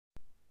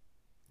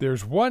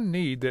There's one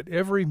need that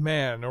every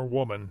man or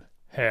woman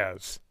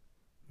has.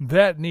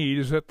 That need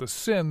is that the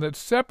sin that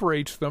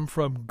separates them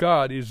from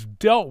God is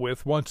dealt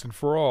with once and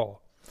for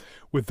all.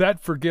 With that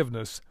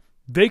forgiveness,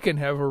 they can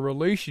have a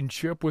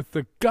relationship with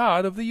the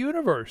God of the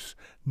universe,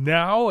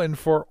 now and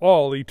for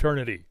all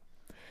eternity.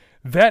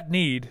 That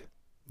need,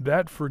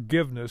 that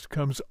forgiveness,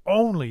 comes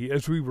only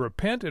as we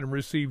repent and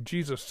receive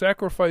Jesus'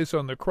 sacrifice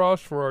on the cross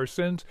for our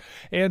sins,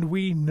 and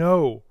we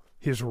know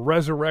his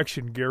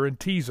resurrection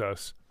guarantees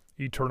us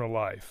eternal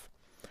life.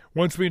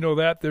 Once we know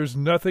that, there's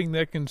nothing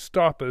that can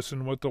stop us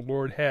in what the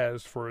Lord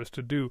has for us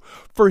to do,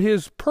 for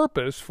his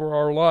purpose for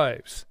our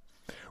lives.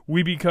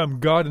 We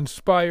become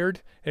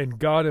God-inspired and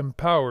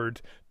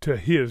God-empowered to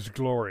his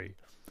glory.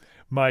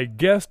 My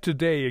guest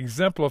today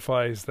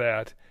exemplifies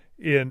that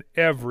in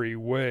every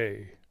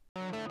way.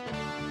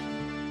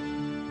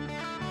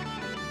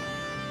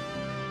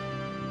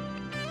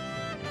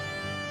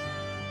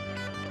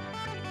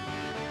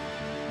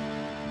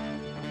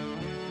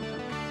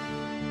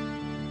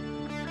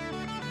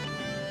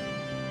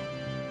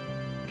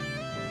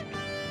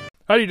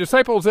 Howdy,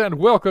 disciples, and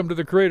welcome to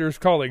the Creator's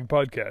Calling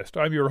podcast.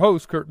 I'm your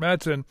host, Kurt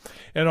Mattson,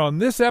 and on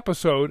this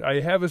episode,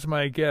 I have as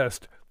my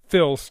guest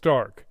Phil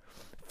Starke.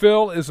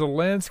 Phil is a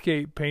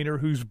landscape painter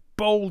whose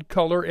bold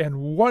color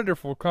and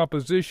wonderful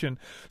composition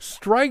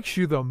strikes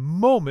you the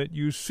moment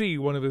you see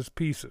one of his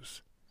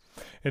pieces.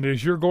 And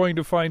as you're going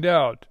to find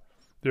out,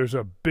 there's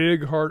a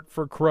big heart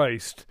for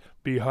Christ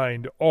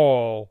behind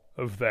all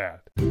of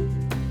that.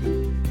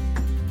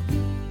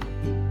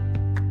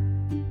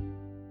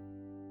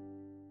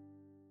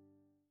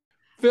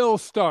 Phil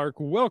Starke,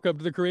 welcome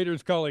to the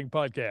Creator's Calling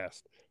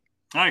podcast.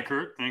 Hi,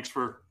 Kurt. Thanks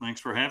for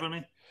having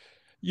me.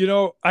 You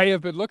know, I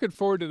have been looking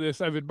forward to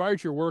this. I've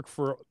admired your work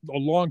for a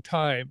long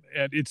time,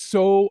 and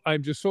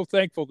I'm just so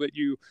thankful that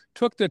you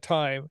took the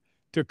time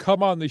to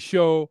come on the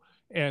show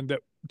and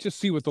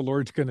just see what the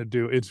Lord's going to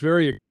do. It's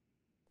Yeah,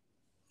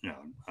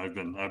 I've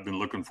been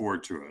looking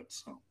forward to it.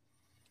 So,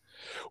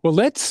 well,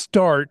 let's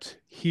start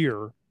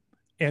here,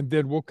 and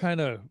then we'll kind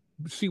of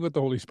see what the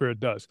Holy Spirit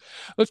does.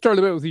 Let's start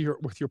a bit with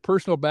your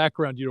personal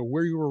background, you know,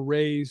 where you were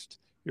raised,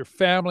 your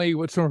family,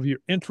 what some of your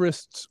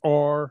interests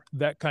are,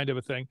 that kind of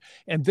a thing.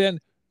 And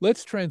then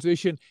let's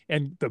transition,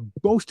 and the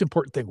most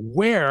important thing,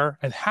 where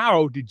and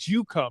how did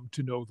you come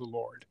to know the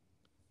Lord?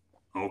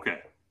 Okay.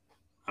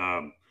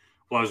 Well,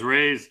 I was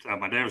raised,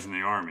 my dad was in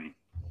the Army,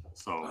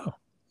 so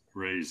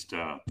raised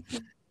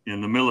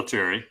in the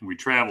military. We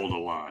traveled a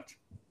lot.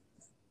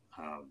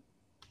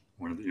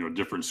 One of the,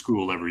 different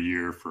school every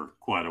year for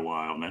quite a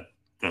while, and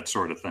that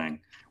sort of thing,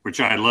 which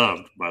I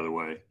loved, by the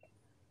way,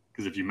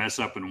 because if you mess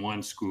up in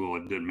one school,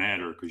 it didn't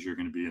matter because you're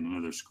going to be in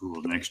another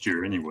school next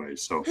year anyway.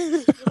 So,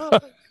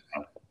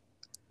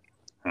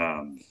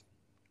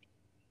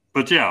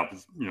 but yeah,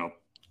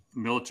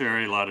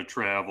 military, a lot of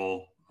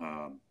travel.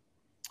 Got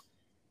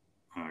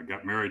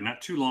married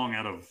not too long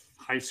out of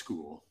high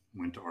school.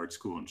 Went to art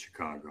school in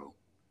Chicago,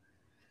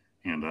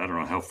 and I don't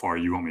know how far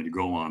you want me to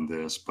go on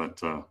this,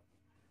 but.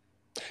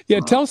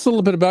 Tell us a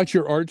little bit about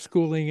your art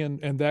schooling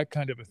and that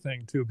kind of a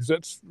thing too, because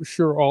that's for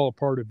sure all a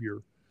part of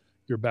your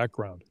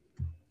background.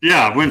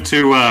 Yeah, I went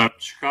to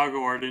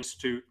Chicago Art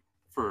Institute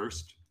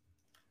first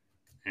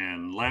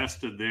and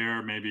lasted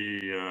there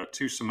maybe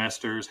 2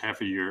 semesters, half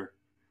a year.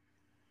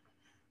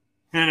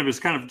 And it was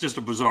kind of just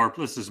a bizarre,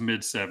 this is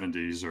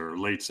mid-'70s or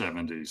late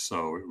 70s,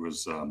 so it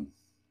was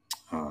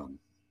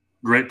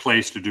great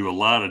place to do a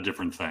lot of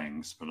different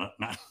things, but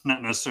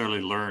not necessarily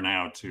learn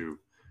how to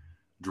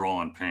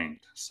draw and paint.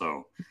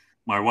 So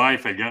my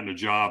wife had gotten a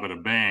job at a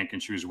bank,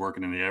 and she was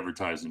working in the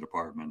advertising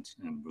department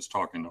and was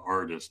talking to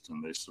artists,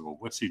 and they said, well,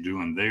 what's he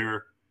doing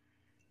there?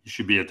 You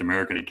should be at the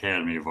American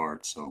Academy of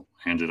Art. So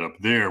I ended up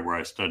there where I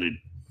was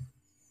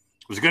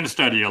going to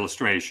study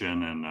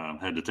illustration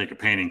and had to take a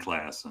painting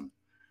class and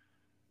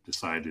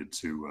decided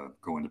to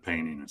go into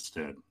painting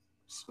instead.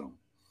 So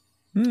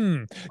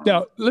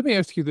now let me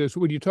ask you this.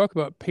 When you talk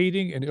about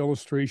painting and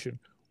illustration,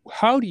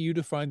 how do you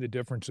define the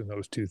difference in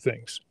those two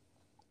things?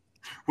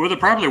 Well, there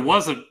probably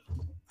wasn't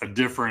a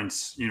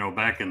difference,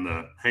 back in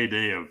the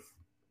heyday of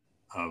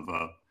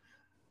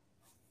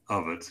it,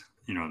 the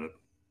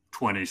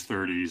 20s,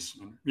 30s,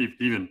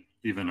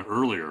 even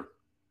earlier,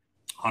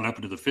 on up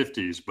into the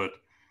 50s. But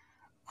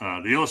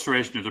the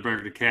illustration at the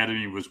American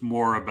Academy was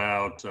more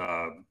about,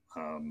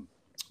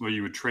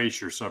 you would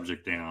trace your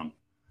subject down.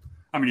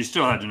 I mean, you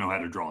still had to know how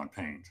to draw and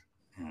paint,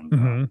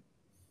 and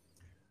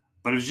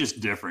but it was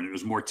just different. It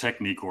was more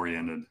technique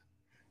oriented.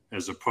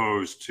 As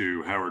opposed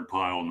to Howard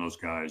Pyle and those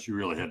guys, you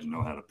really had to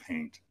know how to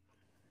paint.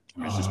 I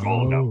mean, it's just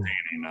all about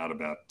painting, not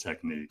about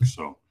technique.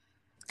 So,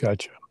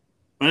 gotcha.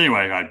 But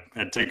anyway, I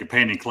had to take a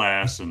painting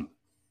class and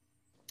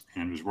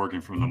was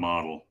working from the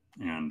model,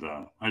 and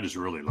I just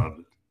really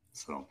loved it.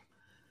 So,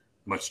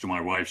 much to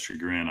my wife's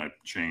chagrin, I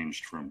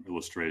changed from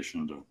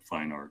illustration to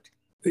fine art.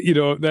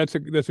 That's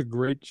a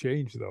great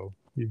change, though.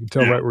 You can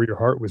tell right where your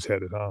heart was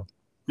headed, huh?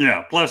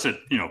 Yeah. Plus, it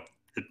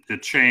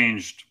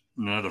changed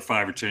another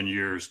 5 or 10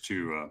 years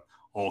to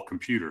all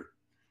computer.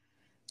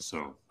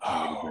 So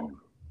that would have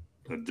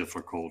been a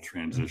difficult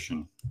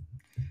transition.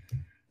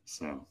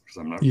 So, because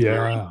I'm not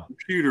very Yeah.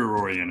 computer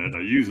oriented,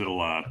 I use it a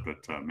lot,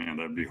 but man,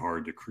 that'd be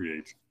hard to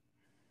create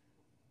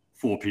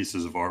full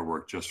pieces of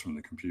artwork just from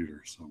the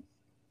computer. So,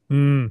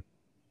 Mm.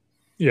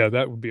 Yeah,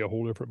 that would be a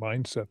whole different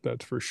mindset,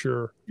 that's for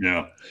sure.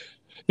 yeah.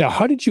 Now,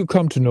 how did you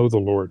come to know the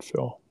Lord,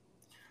 Phil?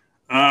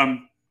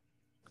 Um,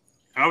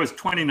 I was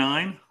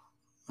 29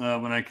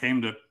 when I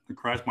came to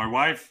Christ. My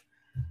wife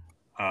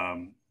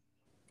um,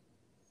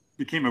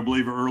 became a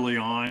believer early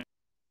on,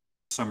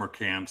 summer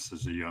camps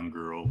as a young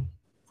girl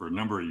for a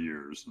number of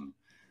years. And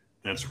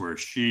that's where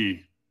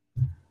she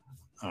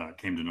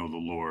came to know the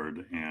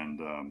Lord. And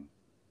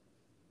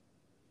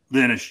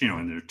then, as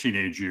in their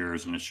teenage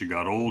years, and as she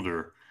got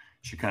older,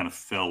 she kind of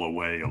fell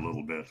away a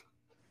little bit.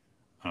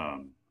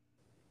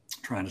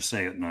 Trying to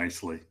say it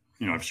nicely,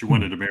 if she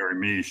wanted to marry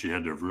me, she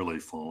had to have really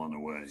fallen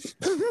away.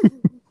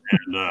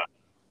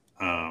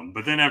 And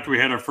but then after we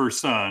had our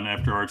first son,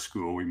 after art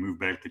school, we moved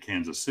back to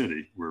Kansas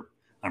City, where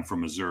I'm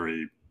from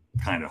Missouri.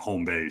 Kind of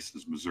home base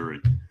is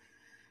Missouri,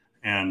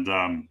 and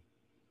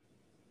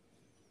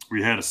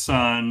we had a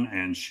son,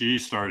 and she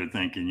started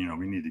thinking,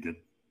 we need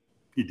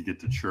to get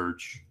to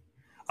church.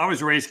 I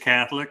was raised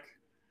Catholic,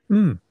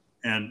 Mm.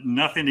 and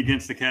nothing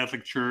against the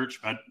Catholic Church.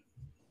 I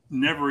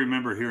never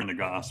remember hearing the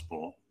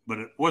gospel, but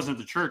it wasn't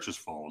the church's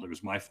fault. It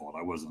was my fault.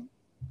 I wasn't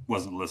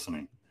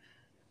listening.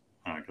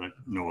 I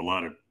know a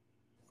lot of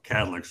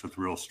Catholics with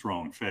real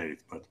strong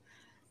faith, but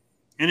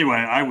anyway,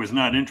 I was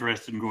not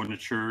interested in going to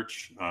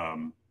church,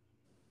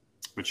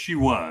 but she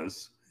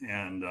was,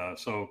 and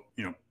so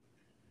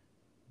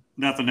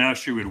nothing else.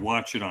 She would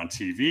watch it on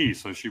TV,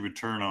 so she would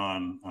turn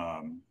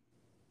on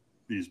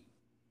these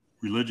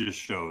religious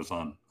shows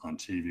on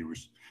TV,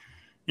 which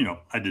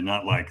I did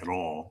not like at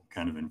all.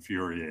 Kind of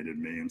infuriated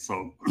me, and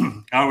so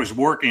I was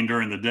working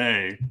during the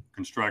day,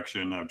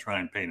 construction. I would try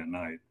and paint at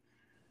night,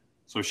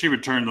 so she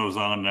would turn those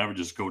on, and I would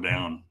just go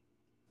down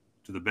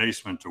to the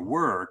basement to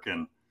work.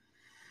 And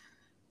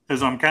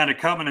as I'm kind of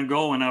coming and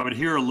going, I would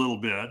hear a little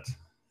bit,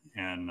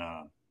 and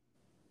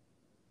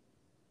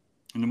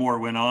the more it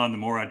went on, the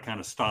more I'd kind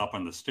of stop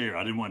on the stair.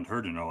 I didn't want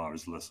her to know I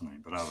was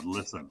listening, but I would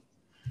listen.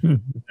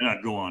 And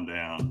I'd go on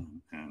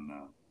down,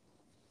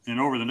 and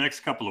over the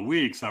next couple of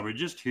weeks, I would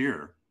just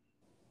hear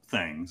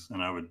things,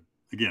 and I would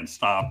again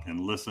stop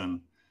and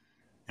listen,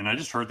 and I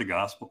just heard the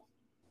gospel,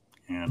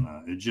 and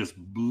it just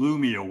blew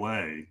me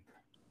away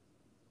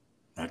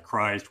that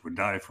Christ would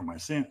die for my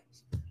sins.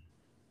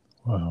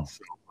 Wow.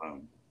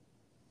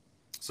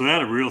 So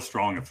that had a real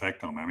strong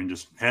effect on me. I mean,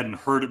 just hadn't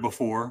heard it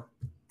before.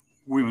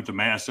 We went to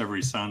mass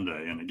every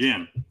Sunday, and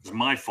again, it was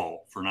my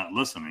fault for not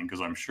listening,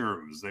 because I'm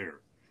sure it was there.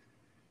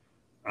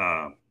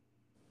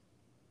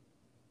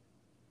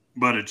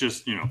 But it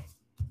just, and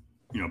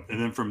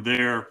then from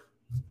there,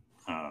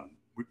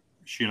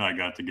 she and I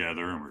got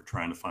together, and we're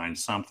trying to find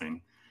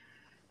something.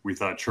 We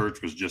thought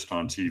church was just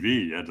on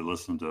TV. You had to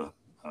listen to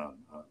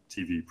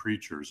TV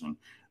preachers, and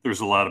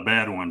there's a lot of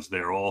bad ones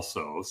there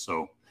also.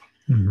 So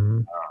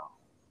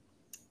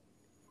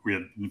we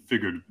had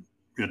figured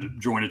we had to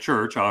join a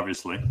church,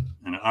 obviously,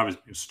 and I was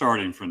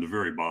starting from the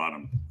very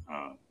bottom.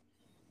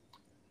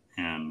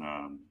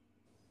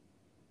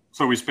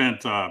 So we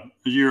spent a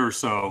year or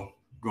so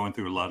going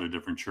through a lot of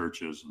different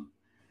churches,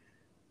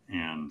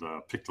 and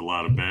picked a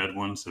lot of bad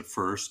ones at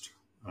first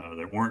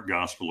that weren't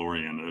gospel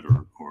oriented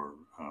or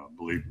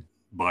believed the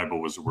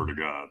Bible was the Word of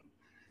God.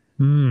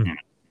 And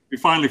we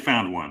finally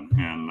found one,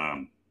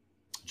 and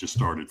just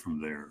started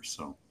from there.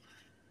 So,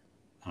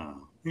 I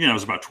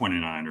was about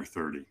 29 or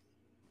 30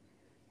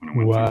 when I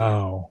went through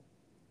that.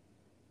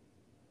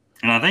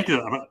 And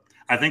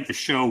I think the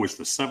show was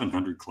the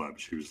 700 Club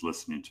she was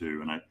listening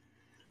to, and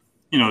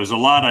there's a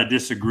lot I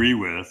disagree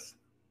with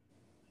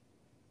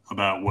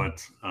about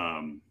what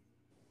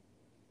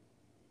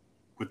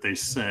they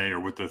say or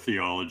what their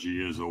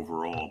theology is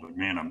overall. But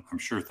man, I'm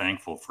sure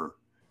thankful for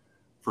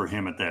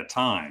him at that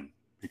time,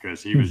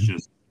 because he was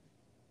just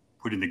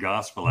putting the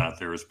gospel out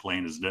there as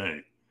plain as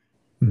day.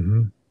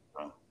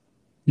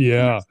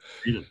 Yeah.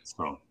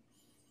 So.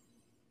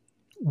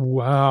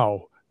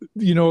 Wow.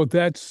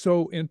 That's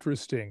so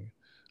interesting.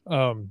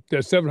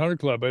 That 700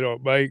 Club, I know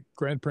my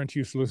grandparents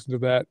used to listen to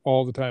that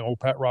all the time. Oh,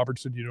 Pat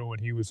Robertson, when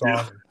he was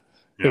on.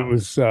 Yeah. It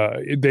was,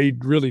 they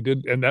really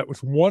did. And that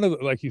was one of the,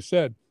 like you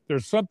said,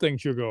 there's some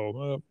things you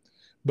go,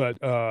 but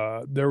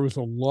there was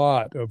a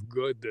lot of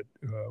good that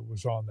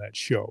was on that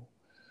show.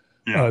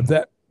 Yeah.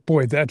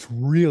 That's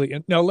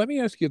really, now let me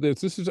ask you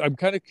this. I'm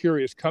kind of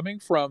curious, coming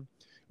from,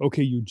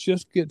 okay, you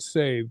just get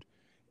saved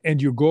and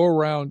you go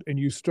around and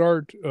you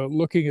start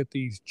looking at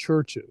these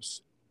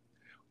churches.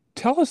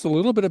 Tell us a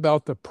little bit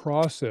about the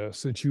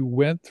process that you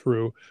went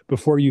through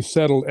before you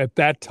settled at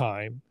that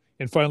time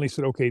and finally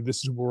said, okay,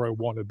 this is where I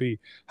want to be.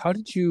 How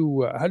did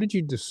you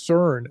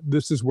discern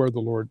this is where the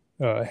Lord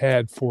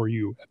had for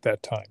you at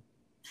that time?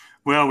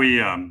 Well,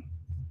 we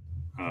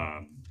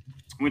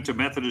went to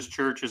Methodist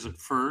churches at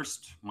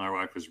first. My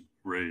wife was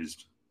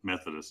raised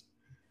Methodist.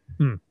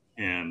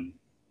 And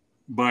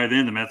by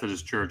then the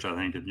Methodist church, I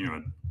think, had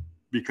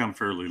become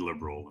fairly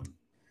liberal.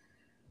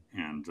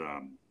 And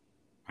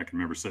I can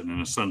remember sitting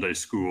in a Sunday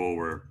school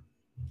where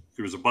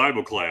it was a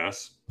Bible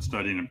class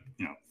studying,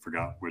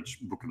 forgot which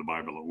book of the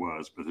Bible it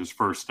was, but his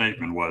first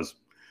statement was,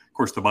 of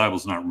course, the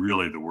Bible's not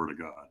really the Word of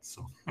God.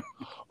 So,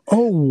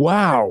 Oh,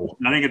 wow.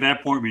 I think at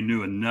that point we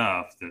knew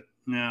enough that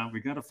we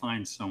got to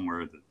find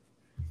somewhere that,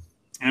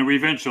 and we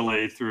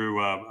eventually, through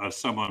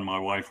someone my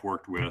wife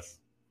worked with,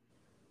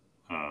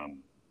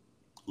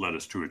 led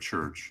us to a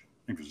church.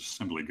 I think it was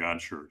Assembly of God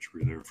Church.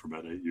 We were there for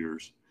about 8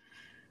 years,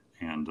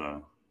 and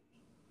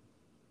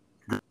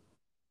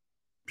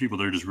people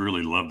there just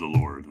really loved the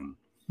Lord, and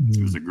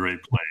it was a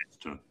great place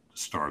to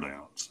start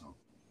out. So,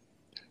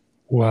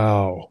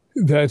 Wow,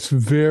 that's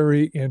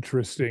very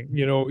interesting.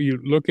 You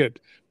look at,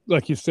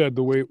 like you said,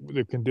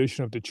 the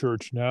condition of the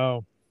church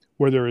now,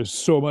 where there is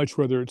so much,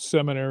 whether it's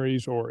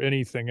seminaries or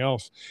anything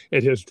else,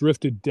 it has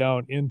drifted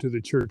down into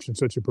the church in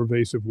such a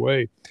pervasive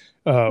way,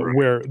 right.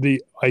 where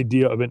the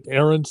idea of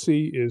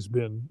inerrancy has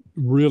been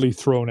really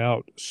thrown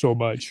out so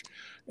much,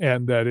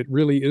 and that it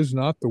really is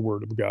not the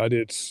Word of God.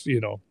 It's,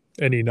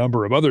 any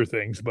number of other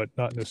things, but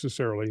not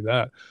necessarily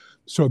that.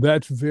 So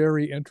that's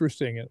very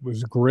interesting. It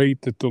was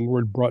great that the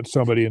Lord brought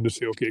somebody in to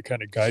say, okay, it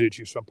kind of guided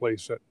you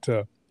someplace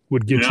that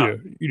would get Yeah.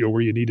 you,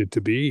 where you needed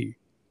to be.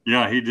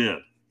 Yeah, he did.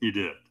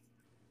 And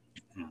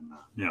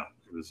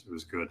it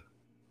was good.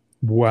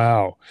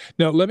 Wow.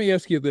 Now, let me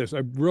ask you this.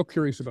 I'm real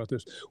curious about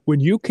this. When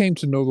you came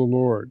to know the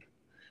Lord,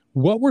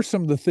 what were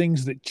some of the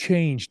things that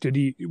changed?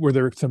 Were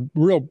there some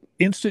real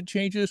instant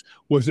changes?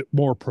 Was it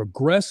more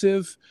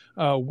progressive?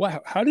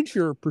 How did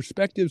your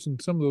perspectives and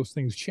some of those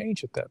things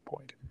change at that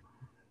point?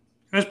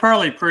 It was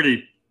probably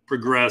pretty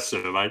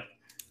progressive.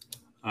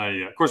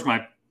 Of course,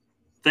 my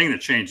thing that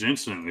changed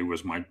instantly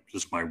was my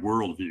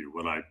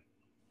worldview,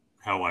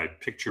 how I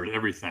pictured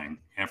everything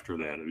after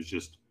that. It was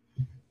just,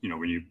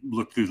 when you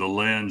look through the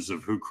lens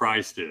of who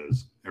Christ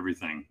is,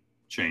 everything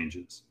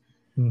changes.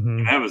 Mm-hmm.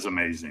 And that was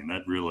amazing.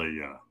 That really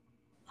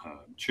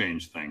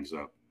changed things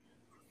up.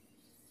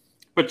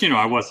 But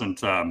I wasn't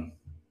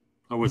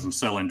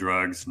selling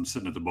drugs and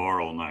sitting at the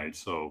bar all night,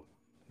 so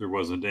there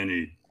wasn't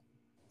any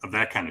of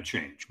that kind of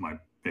change. My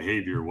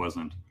behavior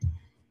wasn't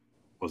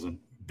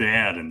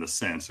bad in the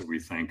sense that we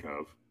think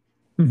of,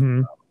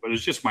 but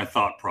it's just my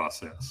thought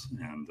process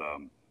and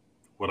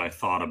what I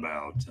thought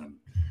about, and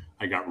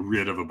I got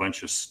rid of a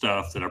bunch of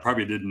stuff that I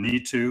probably didn't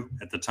need to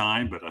at the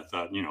time, but I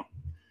thought,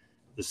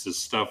 this is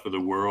stuff of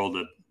the world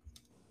that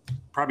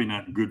probably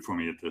not good for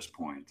me at this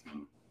point.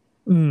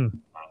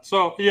 And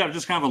so,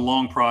 just kind of a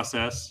long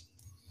process,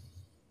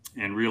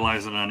 and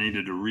realizing I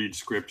needed to read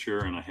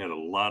scripture, and I had a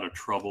lot of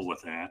trouble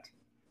with that.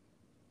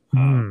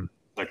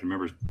 I can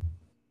remember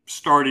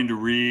starting to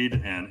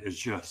read, and it's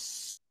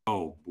just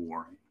so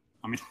boring.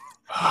 I mean,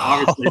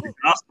 obviously the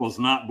gospel is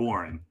not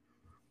boring,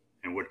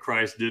 and what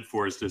Christ did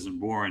for us isn't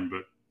boring,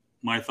 but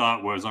my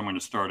thought was I'm going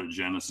to start at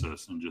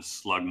Genesis and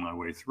just slug my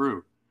way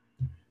through.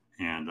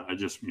 And I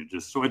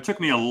so it took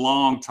me a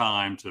long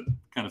time to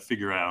kind of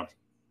figure out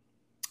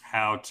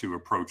how to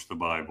approach the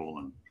Bible,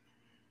 and,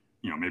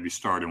 maybe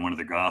start in one of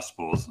the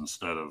Gospels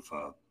instead of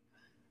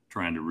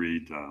trying to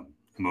read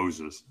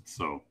Moses.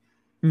 So,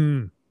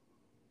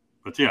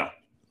 but that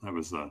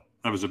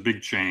was a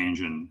big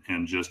change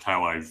in just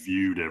how I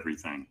viewed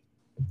everything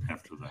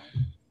after that.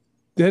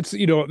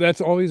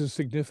 That's always a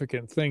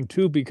significant thing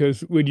too,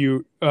 because when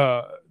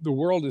the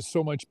world is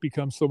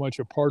becomes so much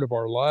a part of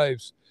our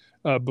lives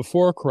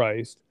before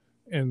Christ,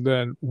 and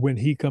then when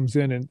he comes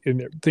in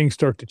and things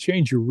start to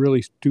change, you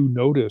really do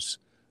notice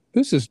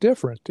this is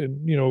different.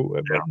 And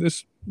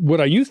this, what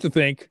I used to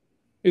think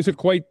isn't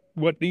quite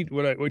what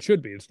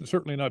should be. It's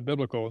certainly not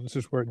biblical, and this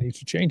is where it needs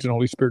to change. And the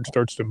Holy Spirit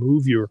starts to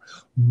move your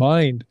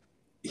mind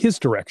his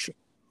direction.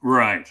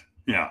 Right.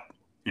 Yeah.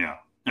 Now,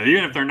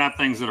 even if they're not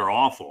things that are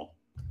awful,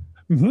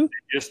 they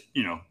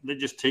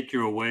just take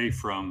you away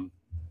from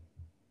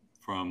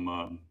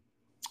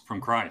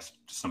Christ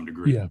to some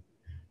degree. Yeah.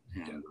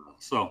 And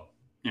so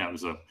it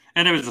was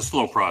a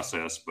slow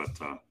process, but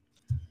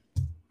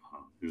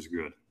it was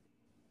good.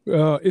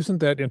 Isn't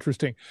that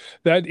interesting?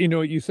 That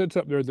you said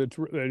something there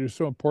that is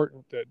so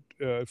important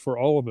that for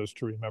all of us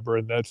to remember,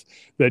 and that's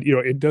that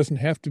it doesn't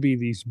have to be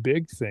these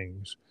big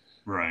things,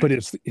 right? But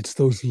it's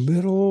those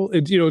little.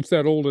 It's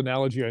that old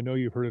analogy. I know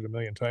you've heard it a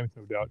million times,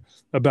 no doubt,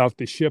 about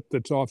the ship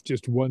that's off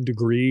just 1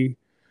 degree,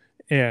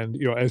 and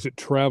as it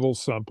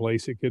travels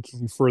someplace, it gets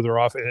further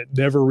off, and it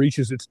never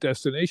reaches its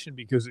destination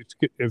because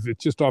if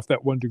it's just off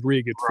that 1 degree,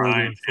 it gets further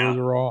and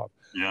further off.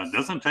 Yeah, it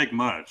doesn't take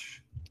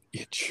much.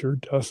 It sure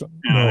doesn't.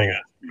 And I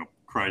think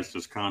Christ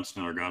is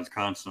constant, or God's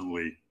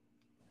constantly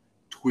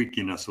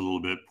tweaking us a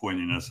little bit,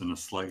 pointing us in a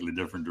slightly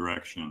different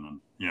direction. And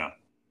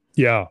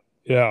yeah,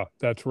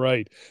 that's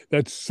right.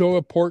 That's so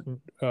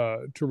important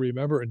to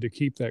remember and to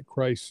keep that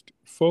Christ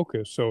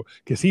focus. So,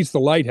 because he's the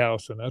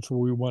lighthouse, and that's where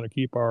we want to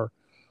keep our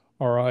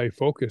eye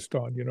focused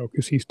on,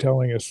 because he's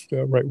telling us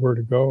right where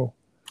to go.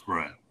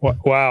 Right.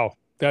 Wow,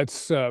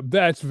 that's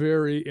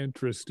very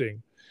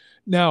interesting.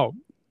 Now,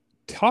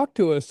 talk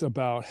to us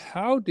about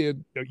how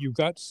did you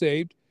got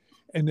saved,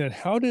 and then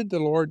how did the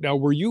Lord? Now,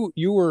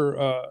 you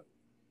were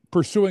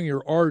pursuing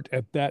your art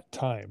at that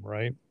time,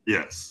 right?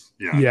 Yes.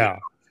 Yeah.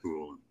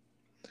 Cool.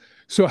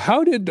 So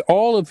how did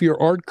all of your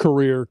art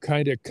career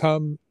kind of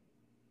come?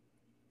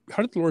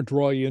 How did the Lord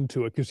draw you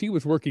into it? Because He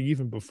was working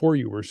even before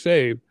you were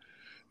saved.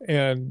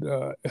 And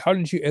how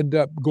did you end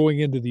up going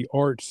into the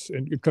arts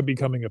and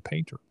becoming a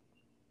painter?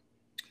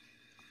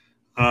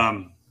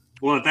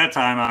 Well, at that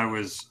time, I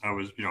was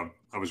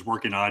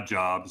working odd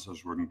jobs. I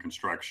was working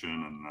construction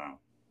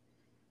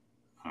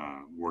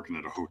and working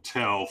at a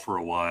hotel for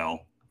a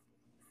while,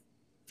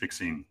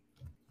 fixing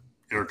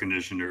air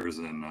conditioners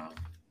and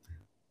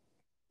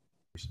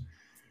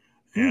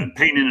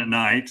painting at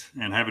night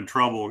and having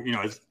trouble.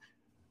 I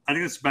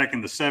think it's back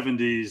in the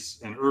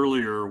 70s and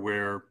earlier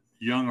where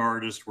young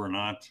artists were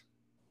not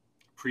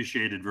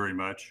appreciated very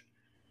much.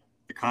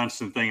 The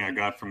constant thing I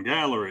got from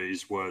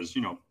galleries was,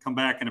 come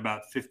back in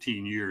about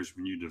 15 years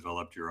when you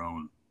developed your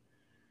own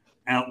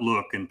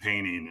outlook in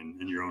painting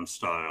and your own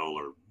style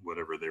or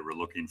whatever they were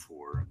looking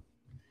for.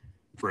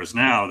 Whereas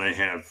now they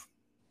have,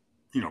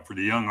 for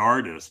the young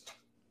artist,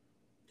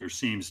 there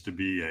seems to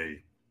be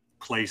a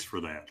place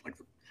for that, like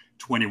the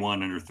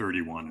 21 under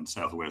 31 in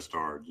Southwest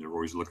art. They're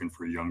always looking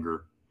for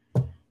younger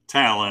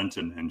talent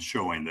and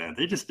showing that.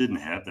 They just didn't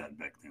have that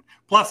back then.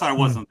 Plus, I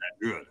wasn't that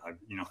good.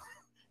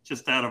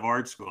 Just out of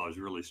art school, I was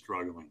really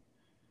struggling.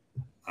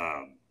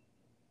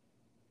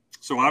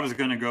 So I was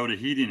going to go to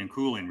heating and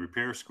cooling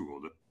repair school.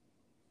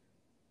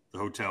 The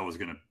hotel was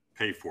going to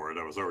pay for it.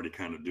 I was already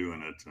kind of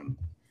doing it. And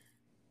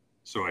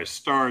so I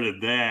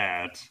started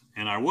that,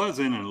 and I was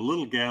in a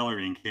little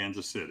gallery in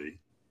Kansas City.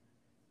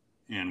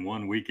 And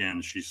one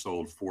weekend, she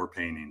sold 4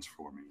 paintings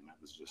for me. And that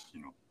was just,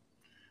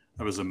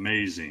 that was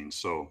amazing.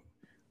 So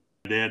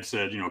my dad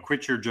said,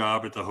 quit your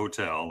job at the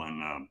hotel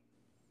and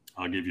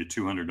I'll give you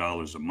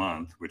 $200 a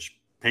month, which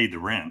paid the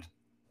rent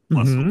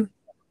plus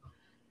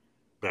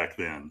back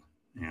then.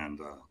 And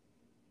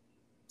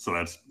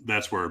so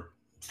that's where I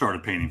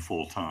started painting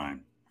full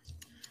time.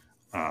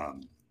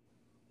 And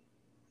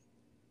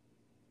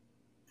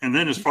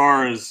then as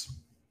far as,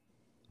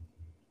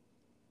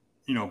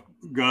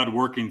 God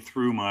working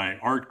through my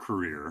art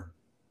career,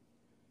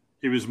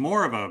 it was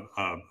more of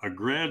a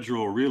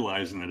gradual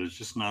realizing that it's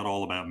just not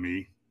all about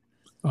me.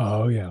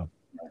 Oh, yeah.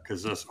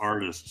 Because us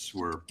artists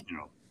were,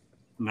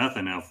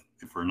 nothing else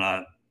if we're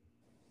not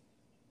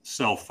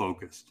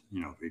self-focused.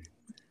 We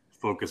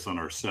focus on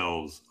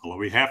ourselves. Although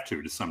we have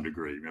to some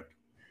degree. We have to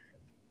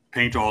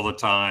paint all the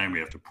time. We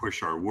have to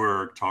push our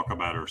work, talk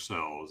about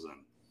ourselves.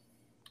 And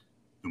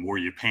the more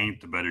you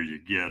paint, the better you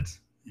get.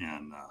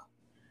 And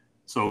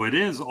so it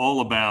is all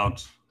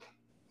about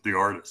the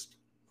artist.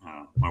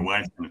 My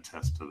wife can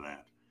attest to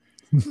that.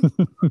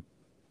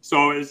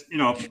 So it's,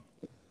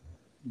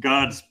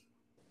 God's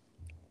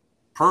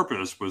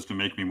purpose was to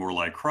make me more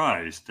like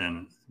Christ,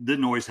 and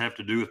didn't always have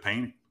to do with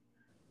painting.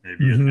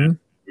 Maybe it had to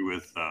do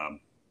with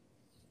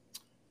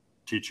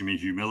teaching me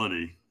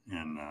humility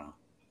and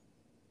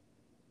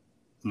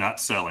not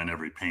selling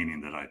every painting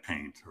that I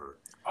paint, or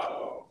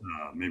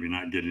maybe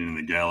not getting in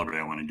the gallery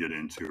I want to get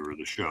into or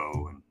the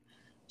show. And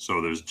so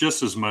there's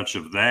just as much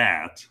of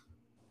that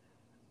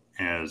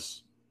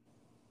as,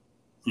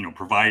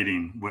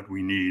 providing what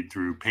we need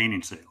through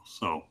painting sales.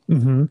 So,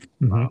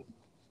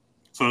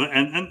 so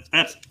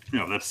that's,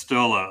 that's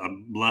still a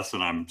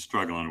lesson I'm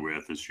struggling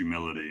with, is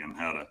humility and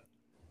how to,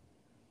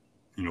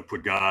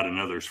 put God and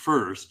others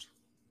first,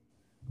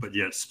 but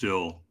yet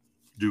still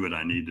do what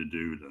I need to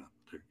do to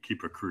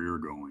keep a career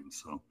going.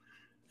 So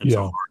it's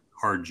a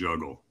hard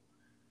juggle.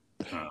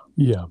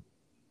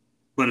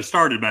 But it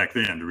started back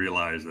then to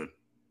realize that,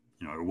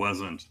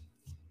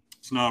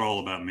 it's not all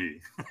about me.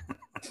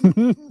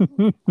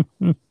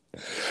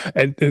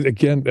 And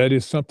again, that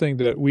is something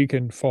that we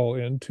can fall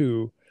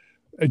into,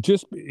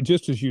 just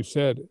as you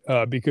said,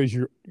 because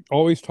you're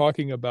always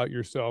talking about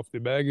yourself.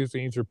 The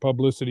magazines or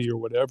publicity or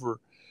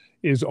whatever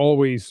is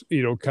always,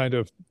 kind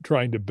of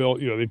trying to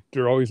build.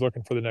 They're always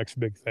looking for the next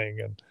big thing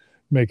and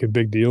making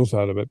big deals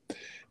out of it.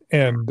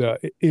 And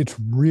it's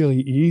really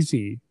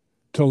easy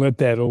to let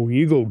that old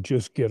ego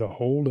just get a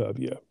hold of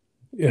you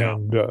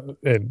and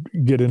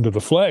get into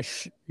the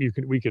flesh.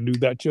 We can do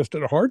that just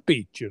at a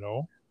heartbeat.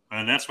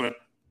 And that's what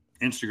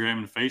Instagram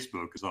and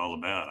Facebook is all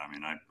about. I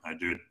mean, I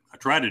do it. I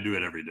try to do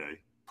it every day.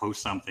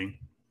 Post something.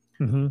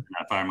 And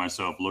I find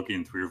myself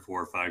looking 3 or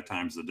 4 or 5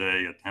 times a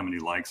day at how many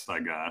likes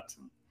I got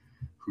and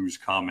who's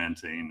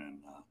commenting, and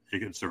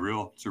it's a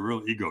real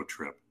ego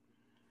trip.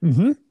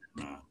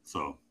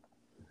 So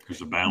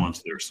there's a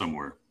balance there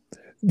somewhere.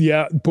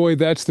 Yeah, boy,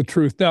 that's the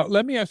truth. Now,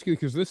 let me ask you,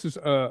 because this is,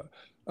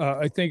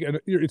 I think,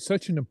 it's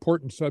such an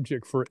important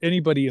subject for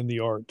anybody in the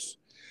arts.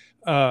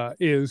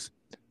 Is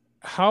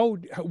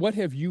what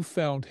have you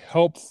found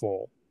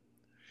helpful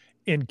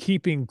in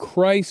keeping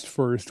Christ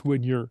first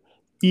when your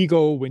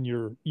ego, when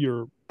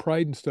your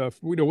pride and stuff,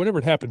 whatever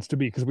it happens to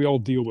be, because we all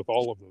deal with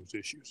all of those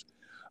issues,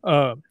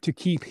 to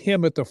keep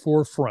Him at the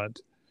forefront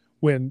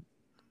when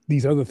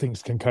these other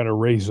things can kind of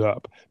raise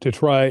up, to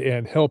try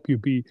and help you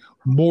be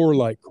more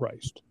like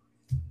Christ?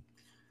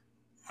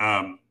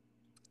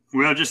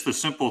 Well, just the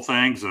simple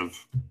things of,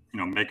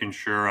 making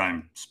sure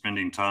I'm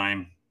spending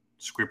time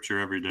Scripture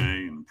every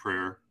day and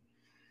prayer.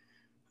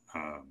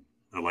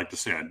 I like to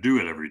say I do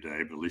it every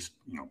day, but at least,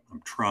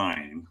 I'm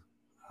trying.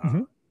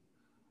 Mm-hmm.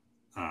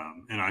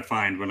 And I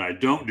find when I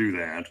don't do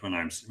that, when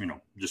I'm,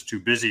 just too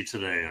busy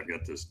today, I've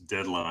got this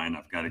deadline,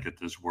 I've got to get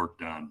this work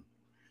done.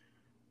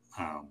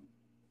 I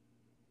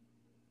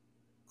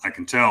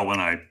can tell when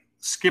I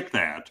skip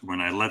that,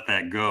 when I let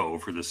that go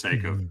for the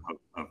sake of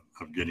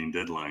getting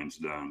deadlines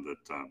done,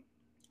 that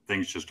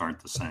things just aren't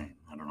the same.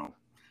 I don't know.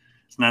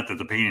 It's not that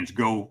the paintings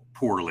go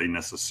poorly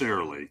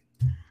necessarily,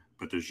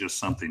 but there's just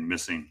something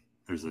missing.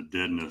 There's a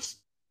deadness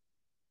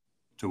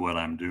to what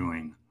I'm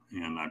doing.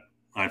 And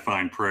I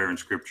find prayer and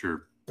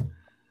scripture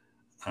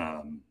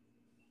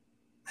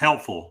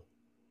helpful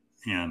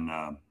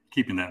in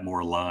keeping that more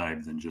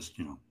alive than just,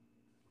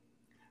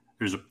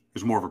 there's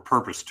more of a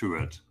purpose to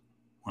it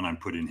when I'm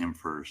putting him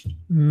first.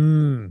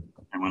 And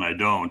when I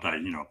don't,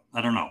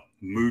 I don't know,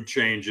 mood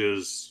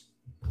changes.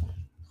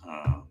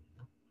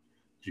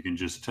 You can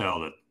just tell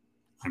that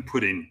I'm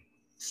putting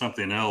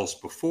something else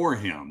before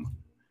him.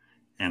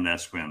 And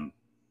that's when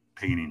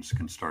paintings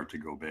can start to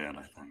go bad,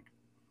 I think.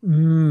 I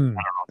don't know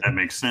if that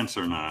makes sense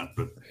or not,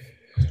 but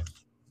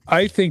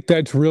I think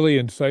that's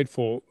really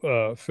insightful,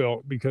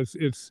 Phil, because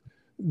it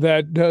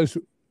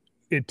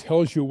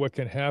tells you what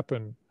can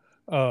happen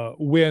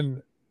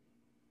when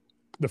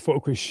the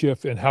focus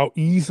shifts and how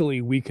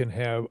easily we can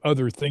have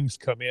other things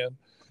come in,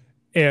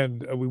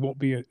 and we won't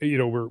be,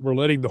 we're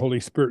letting the Holy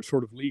Spirit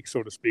sort of leak,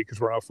 so to speak,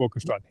 because we're not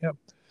focused on Him.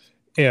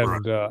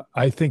 And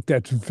I think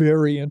that's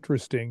very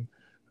interesting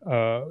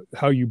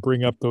how you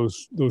bring up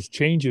those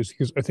changes,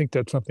 because I think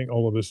that's something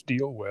all of us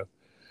deal with,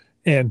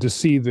 and to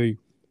see the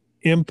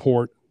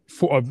import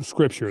of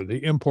Scripture,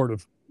 the import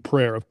of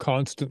prayer, of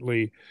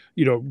constantly,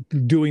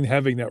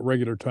 having that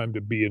regular time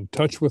to be in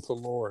touch with the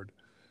Lord,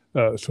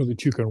 so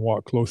that you can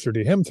walk closer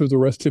to Him through the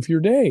rest of your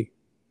day.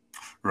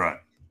 Right.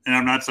 And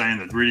I'm not saying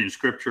that reading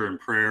Scripture and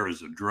prayer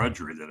is a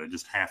drudgery that I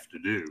just have to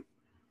do.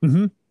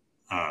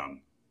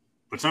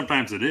 But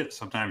sometimes it is.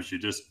 Sometimes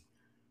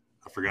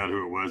I forgot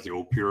who it was, the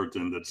old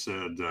Puritan that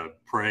said,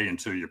 pray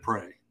until you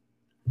pray.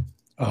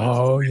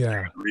 Oh,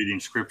 yeah. Reading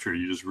Scripture,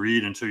 you just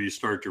read until you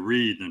start to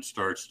read, and it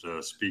starts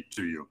to speak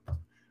to you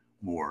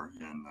more.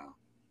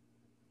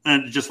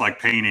 And just like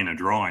painting and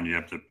drawing,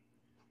 you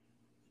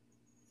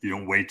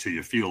don't wait till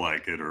you feel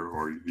like it,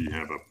 or you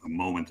have a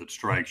moment that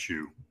strikes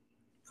you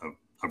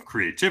of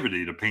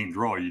creativity to paint and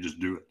draw. You just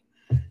do it.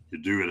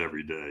 You do it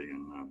every day.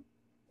 And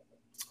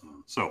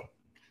so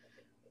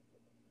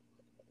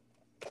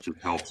it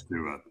just helps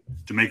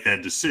to make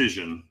that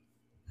decision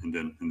and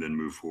then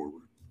move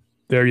forward.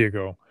 There you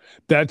go.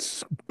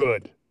 That's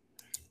good.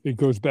 It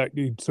goes back.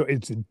 So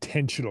it's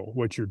intentional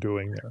what you're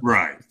doing there.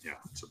 Right. Yeah.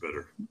 It's a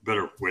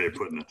better way of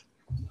putting it.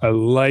 I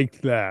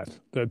like that.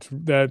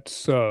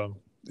 That's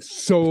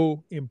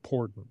so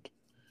important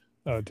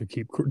to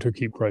keep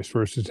Christ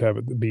first, is to have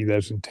it be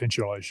as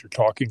intentional as you're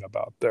talking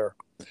about there.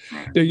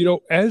 Right.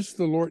 Now, as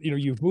the Lord,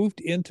 you've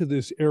moved into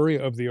this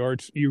area of the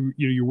arts.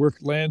 You work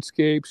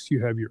landscapes. You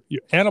have your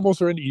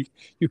animals are in.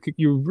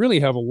 You really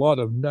have a lot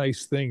of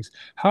nice things.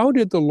 How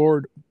did the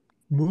Lord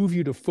move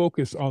you to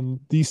focus on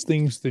these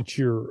things that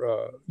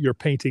you're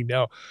painting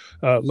now?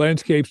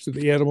 Landscapes,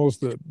 the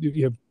animals,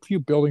 you have a few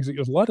buildings, a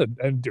lot of,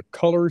 and the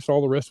colors,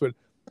 all the rest of it.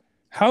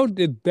 How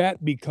did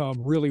that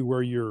become really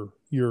where your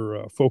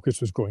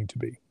focus is going to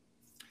be?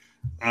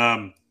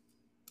 Yeah,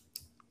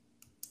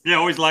 I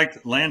always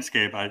liked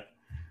landscape.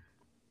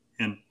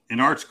 In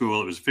art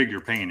school, it was figure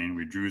painting.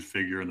 We drew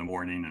figure in the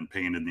morning and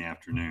painted in the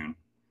afternoon.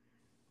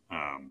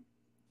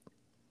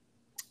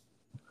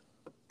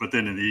 But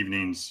then in the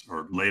evenings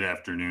or late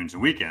afternoons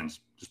and weekends,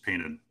 just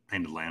painted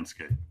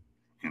landscape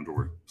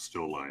and/or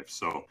still life.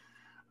 So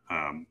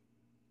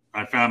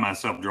I found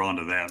myself drawn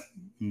to that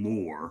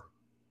more.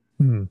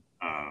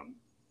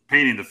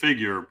 Painting the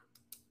figure,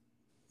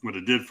 what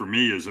it did for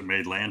me is it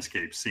made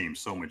landscape seem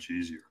so much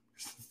easier.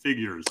 The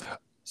figure is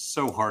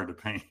so hard to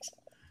paint,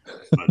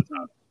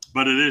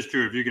 but it is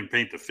true. If you can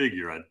paint the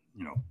figure,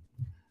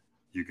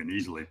 you can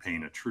easily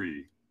paint a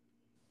tree.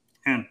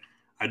 And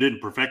I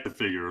didn't perfect the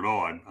figure at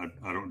all. I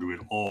don't do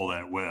it all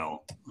that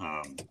well,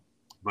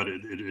 but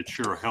it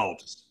sure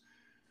helps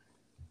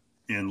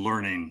in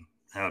learning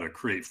how to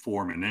create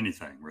form in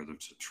anything, whether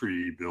it's a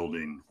tree,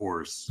 building,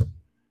 horse.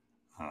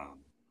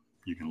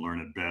 You can learn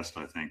it best,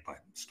 I think, by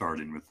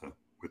starting with the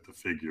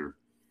figure.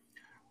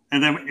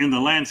 And then in the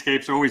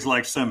landscapes, I always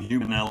like some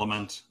human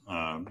element,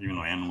 even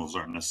though animals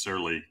aren't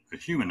necessarily a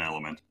human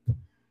element,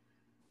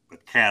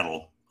 but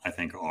cattle, I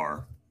think,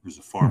 are. There's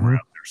a farmer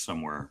out there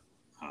somewhere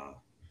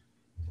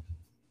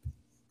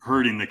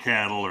herding the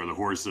cattle or the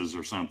horses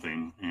or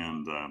something.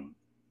 And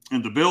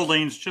the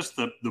buildings, just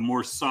the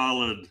more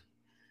solid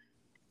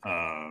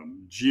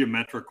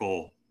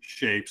geometrical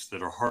shapes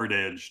that are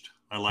hard-edged.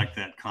 I like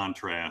that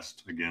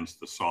contrast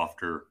against the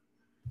softer,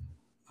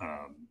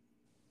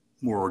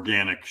 more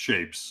organic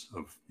shapes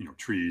of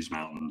trees,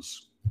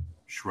 mountains,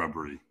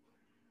 shrubbery.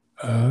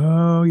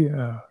 Oh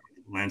yeah.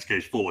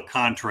 Landscapes full of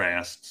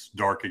contrasts: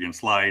 dark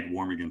against light,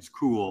 warm against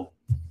cool,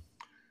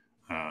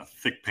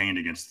 thick paint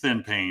against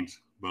thin paint,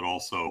 but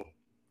also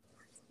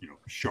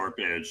sharp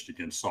edged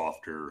against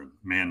softer, and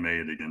man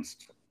made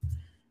against,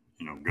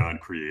 God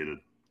created,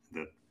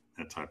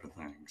 that type of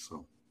thing.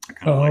 So I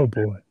kind of Oh like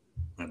boy.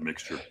 that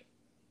mixture.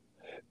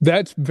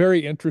 That's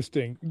very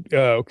interesting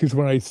because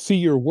when I see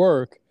your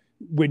work,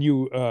 when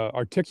you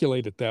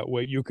articulate it that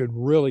way, you can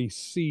really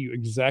see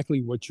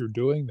exactly what you're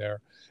doing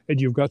there,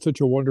 and you've got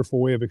such a wonderful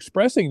way of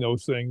expressing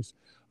those things.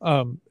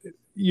 Um,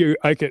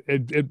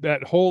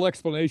 that whole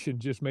explanation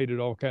just made it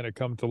all kind of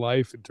come to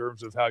life in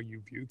terms of how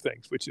you view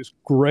things, which is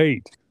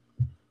great.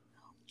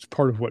 It's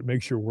part of what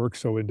makes your work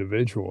so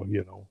individual,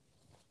 you know.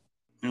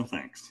 No,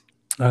 thanks.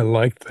 I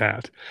like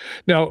that.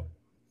 Now,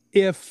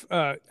 if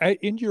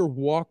in your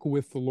walk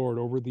with the Lord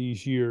over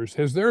these years,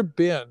 has there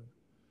been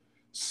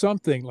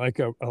something like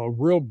a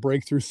real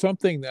breakthrough,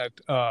 something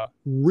that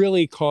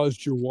really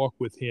caused your walk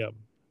with Him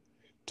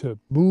to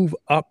move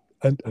up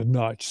a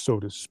notch, so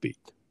to speak?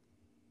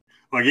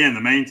 Well, again,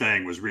 the main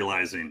thing was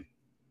realizing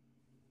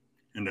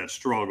in that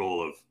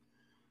struggle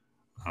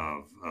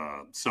of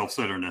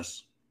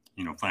self-centeredness,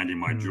 finding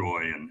my Mm.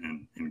 joy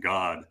in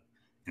God,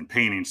 and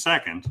painting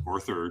second or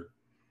third.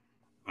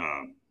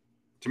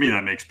 To me,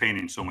 that makes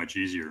painting so much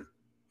easier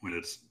when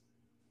it's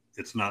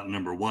not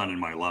number one in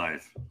my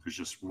life. There's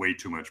just way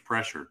too much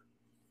pressure,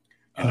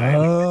 and I had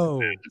to make a Oh.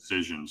 bad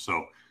decision.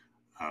 So,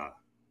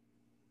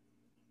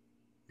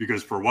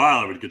 because for a while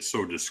I would get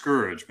so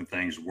discouraged when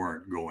things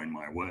weren't going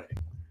my way,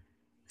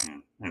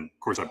 and of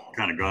course I've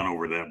kind of gone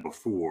over that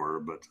before.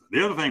 But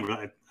the other thing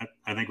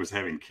I think was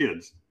having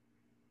kids,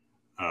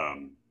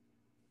 and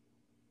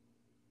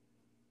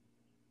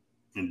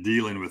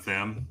dealing with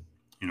them.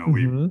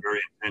 We were Hmm.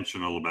 very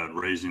intentional about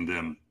raising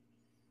them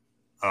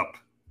up,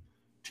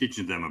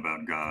 teaching them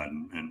about God,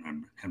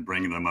 and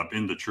bringing them up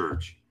in the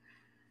church.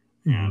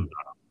 Hmm. And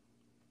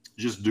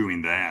just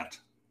doing that,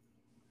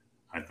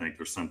 I think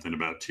there's something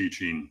about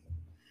teaching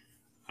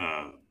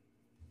uh,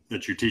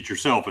 that you teach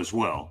yourself as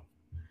well.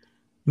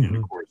 And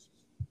of Hmm. course,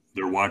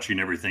 they're watching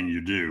everything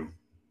you do.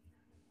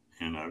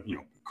 And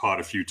caught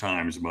a few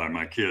times by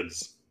my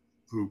kids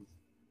who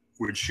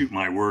would shoot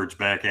my words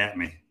back at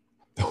me.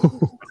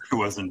 I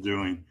wasn't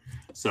doing.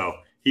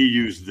 So he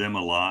used them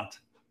a lot,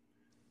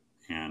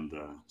 and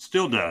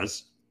still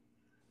does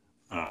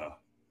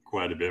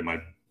quite a bit.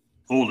 My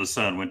oldest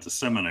son went to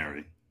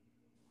seminary,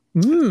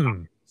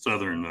 Mm.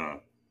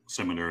 Southern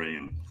Seminary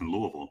in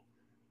Louisville,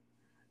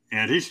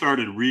 and he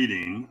started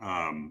reading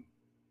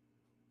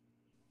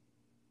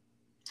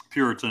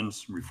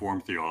Puritans,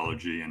 Reformed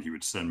theology, and he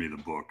would send me the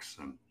books,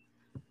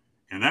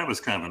 and that was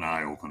kind of an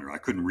eye opener. I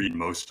couldn't read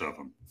most of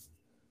them.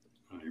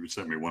 He would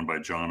send me one by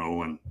John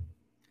Owen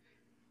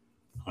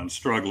on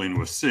struggling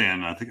with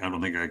sin. I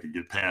don't think I could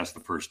get past the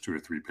first 2 or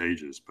 3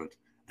 pages, but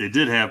they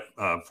did have,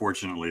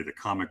 fortunately, the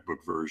comic book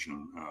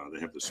version. They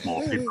have the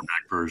small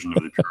paperback version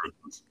of the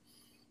Puritans,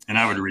 and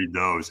I would read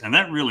those, and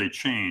that really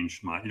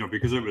changed my,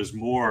 because it was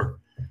more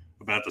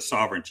about the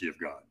sovereignty of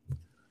God.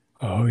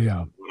 Oh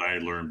yeah. What I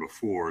had learned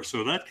before,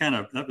 so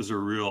that was a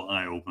real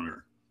eye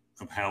opener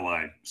of how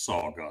I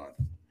saw God,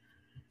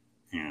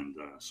 and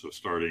so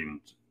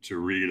starting to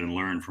read and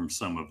learn from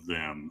some of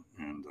them,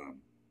 and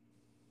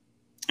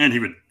he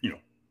would,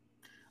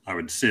 I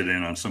would sit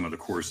in on some of the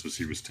courses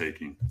he was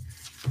taking.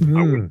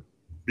 I wouldn't Mm.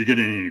 be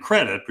getting any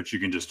credit, but you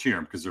can just hear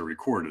them because they're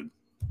recorded.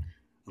 I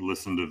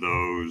listened to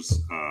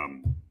those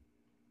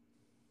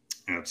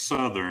at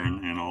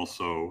Southern, and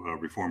also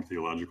Reformed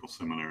Theological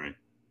Seminary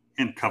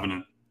and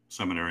Covenant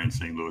Seminary in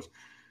St. Louis.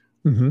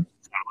 Hmm.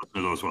 I listen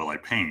to those while I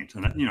paint,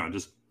 and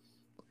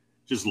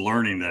just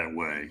learning that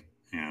way,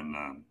 and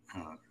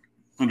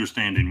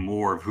understanding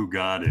more of who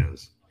God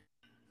is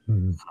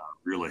Hmm.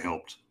 really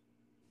helped.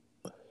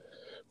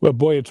 Well,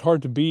 boy, it's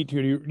hard to beat.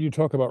 You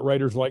talk about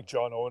writers like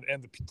John Owen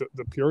and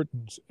the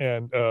Puritans,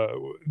 and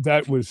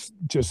that was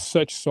just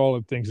such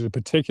solid things. In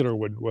particular,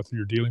 when what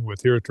you're dealing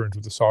with here in terms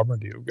of the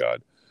sovereignty of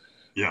God,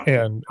 Yeah,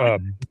 and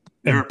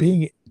right.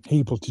 being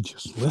able to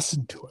just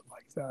listen to it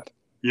like that.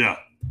 Yeah.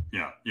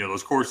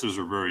 Those courses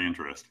are very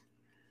interesting,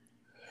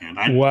 and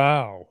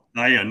Wow.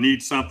 I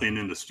need something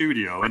in the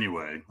studio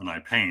anyway when I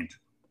paint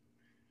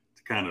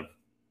to kind of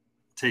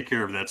take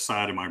care of that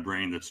side of my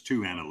brain that's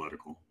too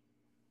analytical.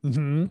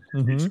 Hmm.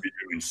 It needs Hmm. to be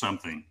doing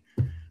something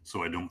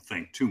so I don't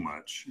think too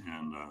much,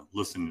 and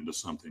listening to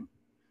something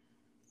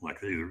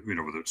like either,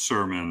 whether it's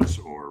sermons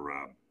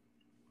or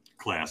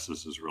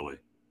classes is really,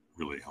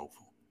 really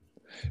helpful.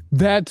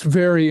 That's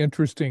very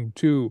interesting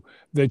too.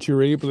 That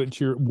you're able that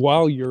you're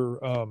while you're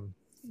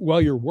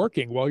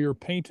working, while you're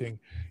painting,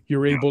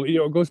 you're Yeah, able.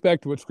 It goes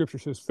back to what Scripture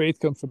says: faith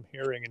comes from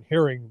hearing, and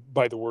hearing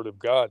by the Word of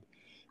God.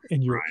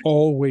 And you're right.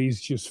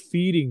 always just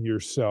feeding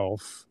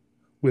yourself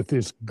with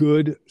this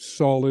good,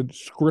 solid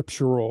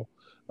scriptural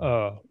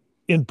uh,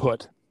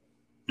 input.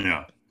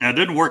 Yeah. Now, it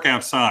didn't work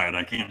outside.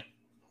 I can't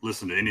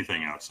listen to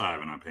anything outside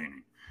when I'm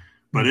painting.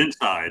 But Mm.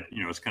 inside,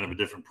 it's kind of a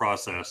different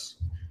process,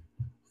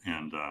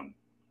 and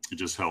it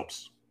just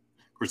helps.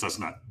 Of course, that's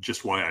not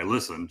just why I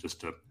listen, just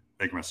to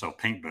make myself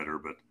paint better,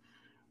 but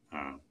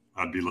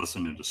I'd be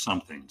listening to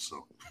something.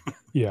 So,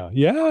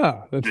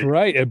 Yeah, that's make,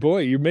 right. And boy,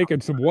 you're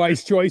making some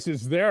wise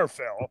choices there,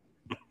 Phil.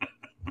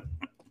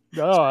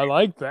 No, I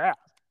like that.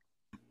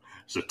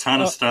 There's a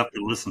ton of Uh, stuff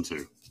to listen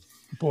to.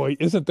 Boy,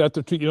 isn't that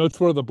the truth? It's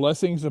one of the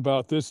blessings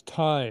about this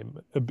time.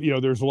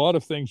 There's a lot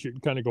of things you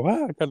kind of go,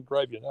 it kind of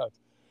drive you nuts.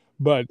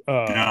 But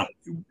Yeah,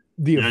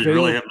 the yeah, you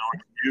really have available,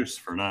 no excuse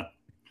for not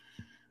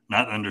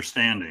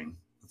understanding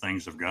the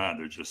things of God.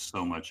 There's just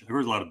so much.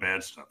 There's a lot of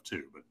bad stuff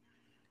too, but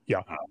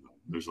yeah,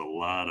 there's a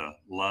lot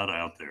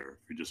out there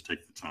if you just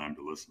take the time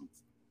to listen.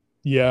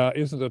 yeah,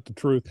 isn't that the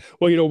truth?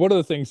 Well, one of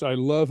the things I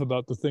love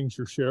about the things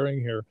you're sharing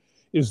here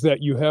is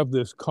that you have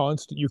this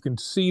constant, you can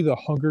see the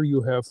hunger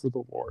you have for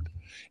the Lord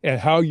and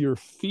how you're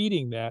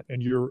feeding that,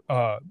 and you're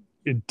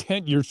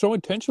so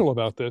intentional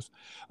about this,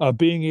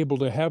 being able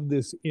to have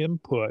this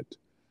input.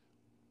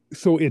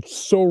 So it's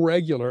so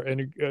regular,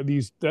 and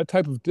that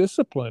type of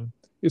discipline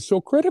is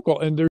so critical.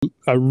 And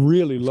I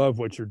really love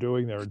what you're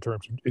doing there in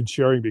terms of in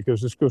sharing,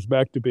 because this goes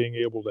back to being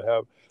able to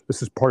have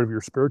this is part of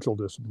your spiritual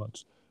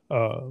disciplines,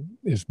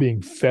 is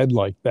being fed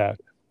like that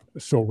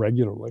so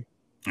regularly.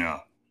 Yeah,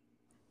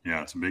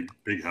 yeah, it's a big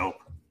help.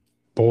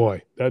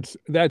 Boy, that's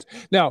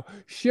now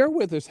share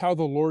with us how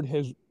the Lord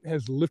has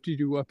lifted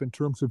you up in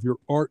terms of your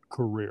art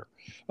career,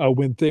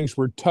 when things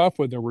were tough,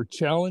 when there were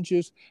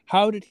challenges.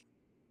 How did He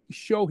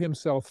show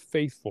Himself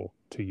faithful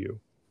to you?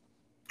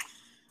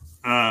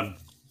 Um,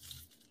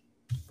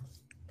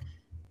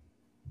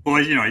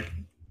 well,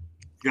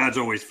 God's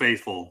always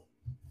faithful,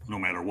 no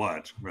matter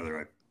what.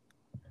 Whether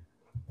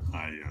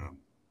I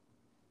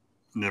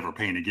never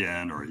paint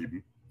again, or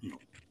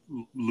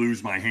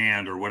lose my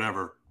hand or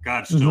whatever,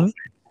 God's still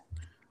faithful.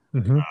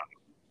 Mm-hmm.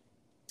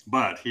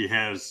 But He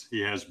has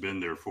been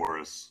there for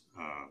us.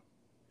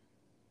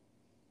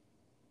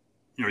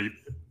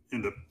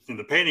 In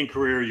the painting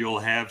career, you'll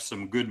have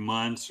some good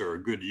months or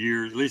good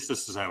years. At least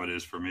this is how it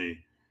is for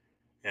me.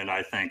 And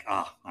I think,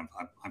 I'm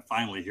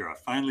finally here. I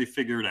finally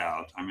figured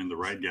out I'm in the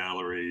right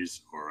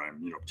galleries, or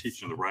I'm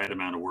teaching the right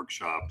amount of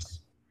workshops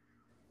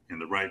in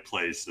the right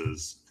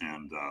places,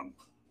 and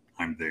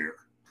I'm there.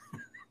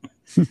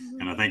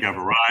 And I think I've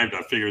arrived.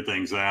 I figured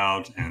things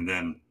out, and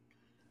then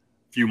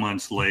a few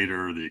months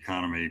later, the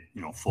economy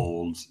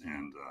folds,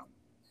 and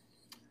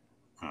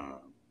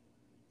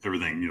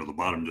everything, the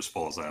bottom just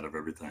falls out of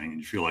everything, and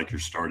you feel like you're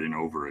starting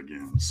over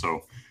again.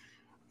 So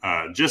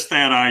just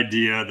that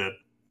idea that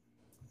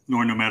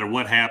no matter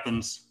what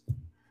happens.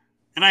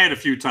 And I had a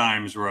few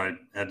times where I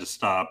had to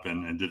stop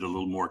and did a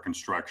little more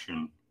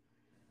construction.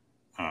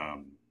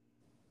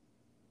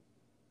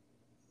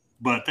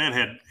 But that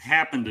had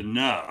happened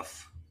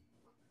enough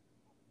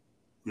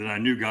that I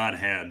knew God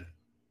had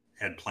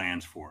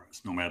plans for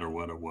us, no matter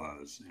what it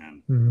was.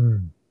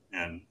 And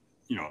and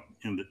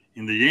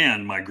in the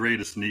end, my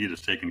greatest need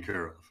is taken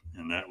care of,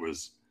 and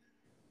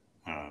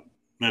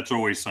that's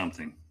always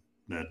something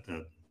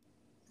that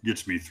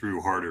gets me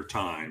through harder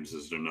times,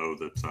 is to know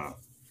that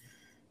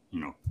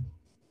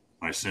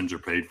my sins are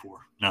paid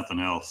for. Nothing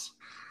else.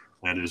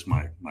 That is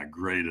my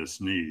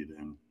greatest need.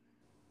 And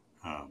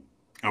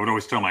I would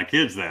always tell my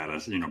kids that,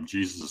 as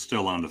Jesus is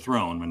still on the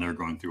throne when they're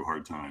going through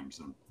hard times.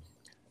 And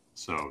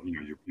so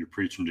you're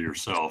preaching to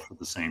yourself at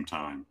the same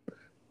time.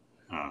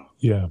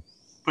 Yeah.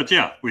 But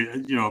yeah,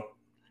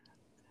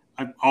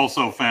 I've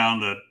also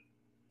found that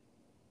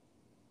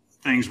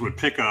things would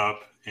pick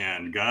up,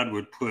 and God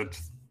would put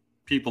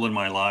people in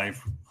my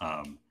life,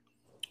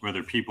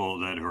 whether people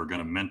that are going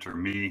to mentor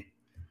me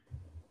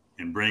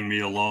and bring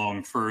me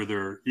along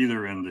further,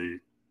 either in the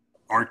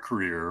art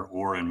career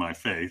or in my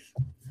faith.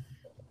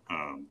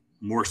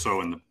 More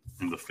so in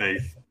the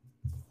faith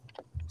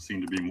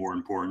seemed to be more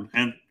important,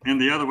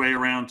 and the other way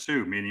around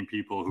too. Meeting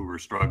people who were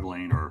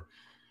struggling, or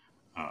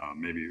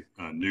maybe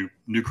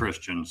new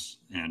Christians,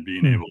 and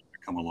being able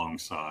to come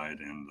alongside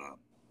and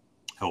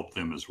help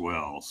them as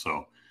well.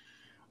 So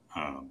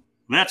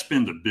that's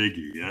been the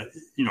biggie.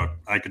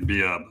 I could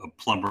be a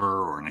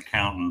plumber or an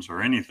accountant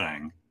or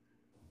anything,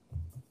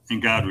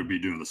 and God would be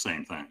doing the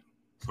same thing.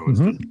 So it's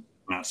just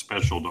not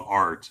special to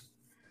art.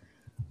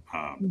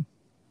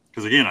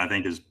 Because again, I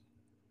think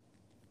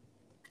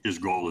his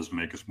goal is to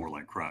make us more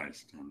like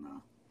Christ, and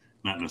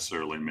not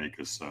necessarily make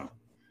us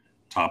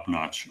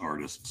top-notch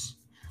artists.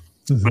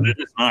 But it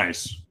is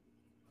nice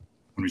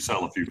when we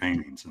sell a few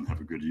paintings and have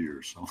a good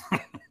year. So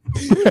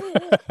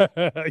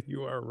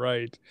you are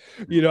right.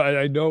 And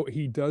I know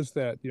He does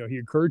that. He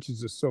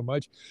encourages us so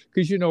much,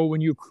 because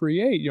when you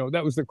create,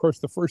 that was of course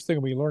the first thing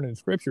we learn in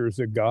Scripture, is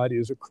that God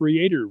is a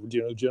creator.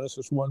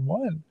 Genesis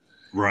 1:1.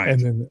 right.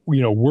 And then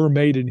we're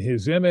made in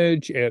His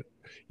image. And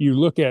you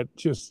look at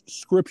just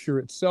Scripture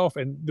itself,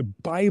 and the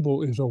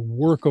Bible is a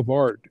work of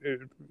art.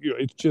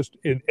 It's just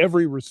in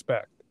every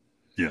respect.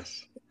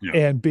 Yes. Yeah.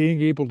 And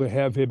being able to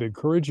have Him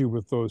encourage you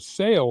with those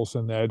sales,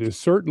 and that is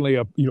certainly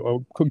a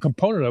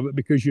component of it,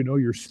 because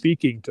you're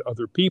speaking to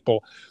other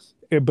people,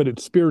 but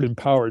it's Spirit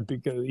empowered,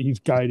 because He's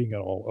guiding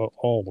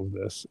all of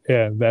this,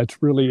 and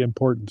that's really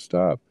important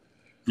stuff.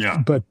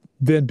 Yeah. But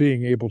then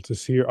being able to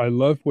see, I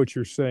love what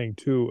you're saying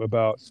too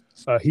about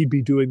He'd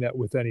be doing that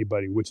with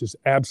anybody, which is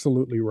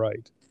absolutely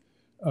right.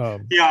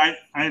 Yeah,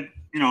 I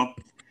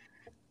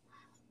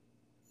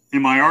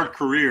in my art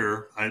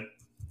career, I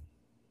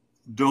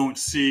don't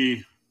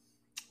see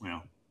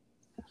well,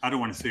 I don't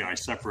want to say I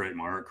separate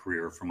my art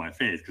career from my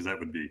faith, because that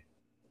would be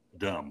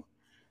dumb,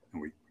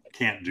 and we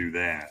can't do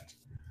that.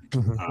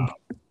 Mm-hmm.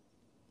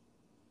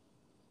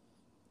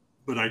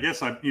 But I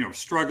guess I'm,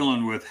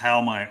 struggling with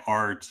how my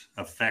art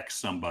affects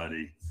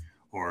somebody,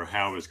 or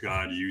how is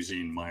God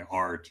using my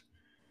art.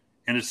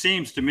 And it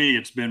seems to me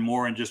it's been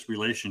more in just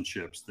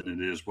relationships than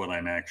it is what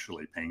I'm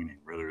actually painting,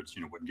 whether it's,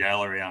 what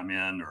gallery I'm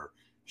in, or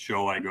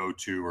show I go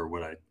to, or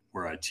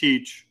where I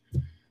teach.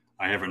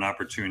 I have an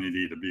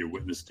opportunity to be a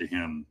witness to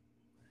him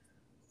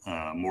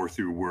more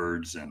through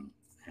words, and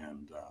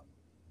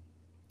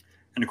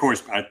of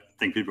course, I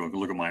think people can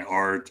look at my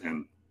art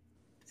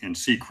and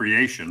see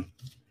creation,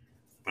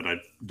 but I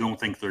don't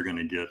think they're going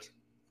to get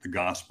the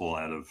gospel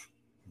out of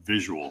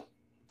visual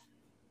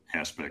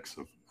aspects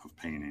of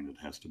painting. It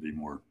has to be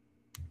more,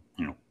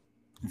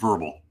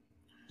 verbal.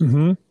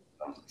 Mm-hmm.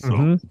 So,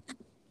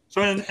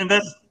 Mm-hmm. and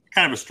that's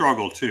kind of a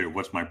struggle too.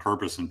 What's my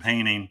purpose in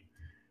painting?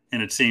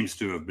 And it seems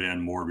to have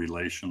been more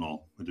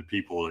relational with the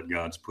people that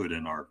God's put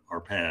in our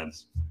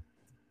paths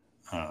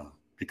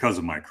because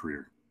of my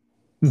career.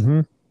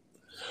 Mm-hmm.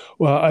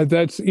 Well,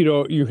 that's,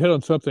 you hit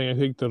on something I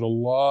think that a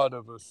lot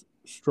of us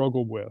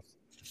struggle with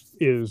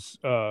is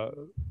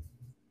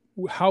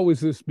how is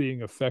this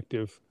being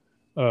effective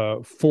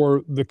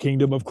for the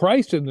kingdom of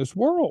Christ in this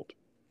world?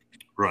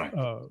 Right.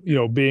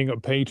 Being a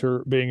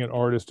painter, being an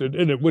artist, and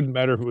it wouldn't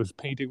matter if it was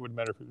painting, it wouldn't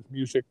matter if it was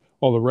music,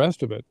 all the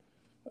rest of it.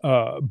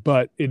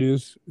 But it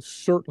is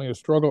certainly a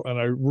struggle. And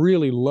I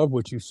really love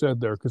what you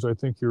said there, because I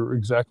think you're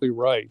exactly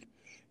right.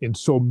 And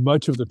so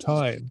much of the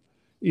time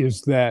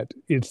is that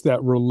it's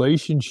that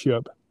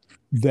relationship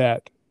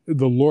that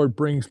the Lord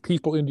brings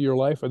people into your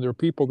life, and there are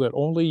people that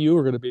only you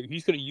are going to be,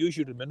 he's going to use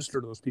you to minister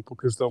to those people,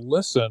 because they'll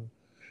listen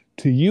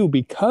to you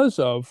because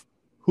of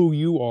who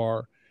you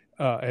are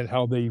and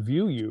how they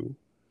view you.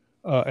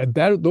 And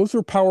those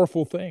are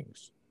powerful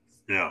things.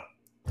 Yeah.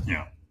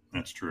 Yeah,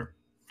 that's true.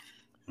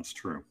 That's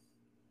true.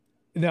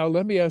 Now,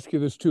 let me ask you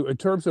this too. In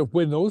terms of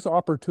when those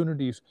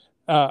opportunities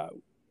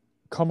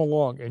come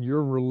along and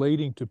you're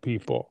relating to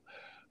people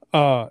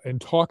and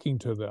talking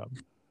to them,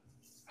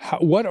 how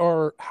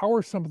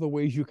are some of the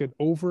ways you can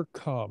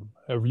overcome,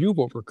 or you've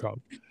overcome,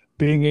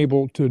 being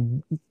able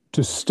to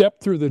step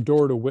through the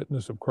door to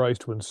witness of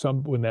Christ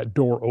when that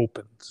door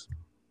opens?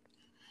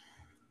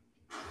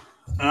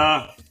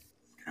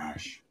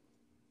 Gosh.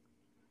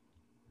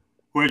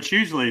 Well, it's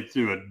usually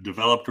through a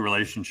developed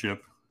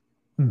relationship.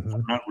 Mm-hmm.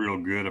 I'm not real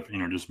good at,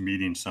 just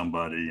meeting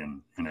somebody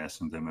and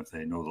asking them if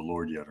they know the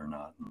Lord yet or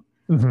not.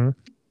 Mm-hmm.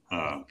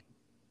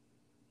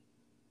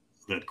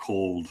 That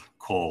cold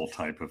call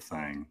type of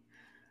thing.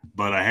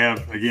 But I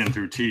have, again,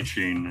 through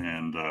teaching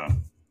and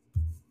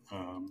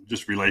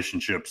just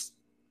relationships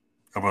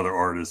of other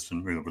artists,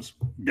 and whether it was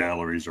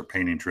galleries or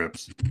painting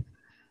trips,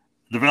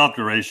 developed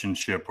a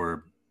relationship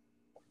where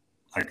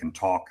I can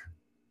talk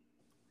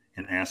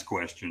and ask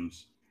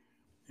questions.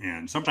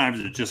 And sometimes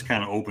it just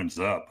kind of opens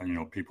up.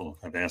 People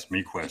have asked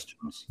me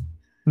questions,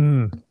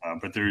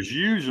 but there's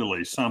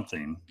usually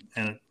something,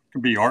 and it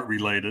can be art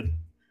related,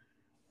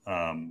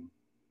 that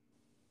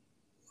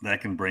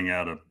can bring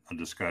out a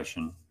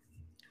discussion.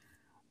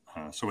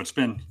 So it's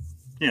been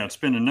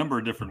a number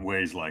of different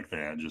ways like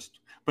that.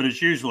 But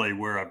it's usually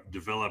where I've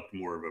developed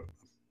more of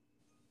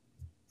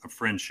a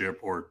friendship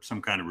or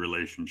some kind of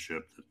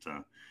relationship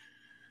that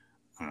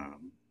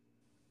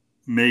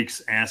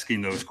makes asking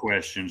those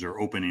questions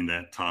or opening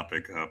that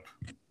topic up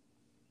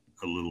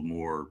a little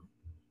more,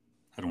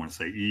 I don't want to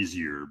say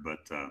easier, but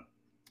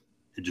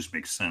it just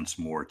makes sense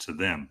more to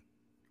them.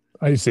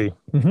 I see.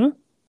 Mm-hmm.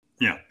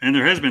 Yeah. And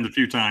there has been a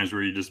few times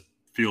where you just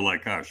feel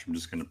like, gosh, I'm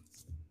just going to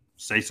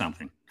say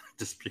something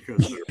just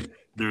because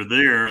they're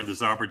there.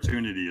 This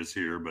opportunity is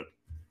here, but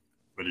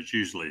it's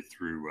usually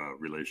through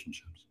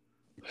relationships.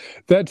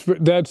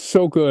 That's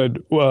so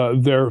good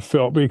there,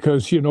 Phil,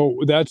 because,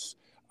 that's,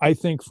 I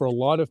think for a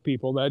lot of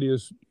people, that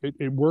is,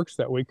 it works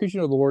that way because,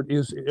 the Lord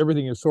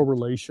everything is so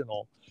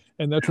relational.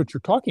 And that's what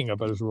you're talking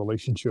about, is a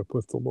relationship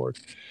with the Lord.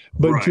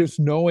 But Right. Just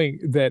knowing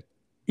that,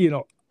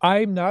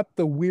 I'm not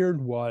the weird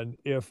one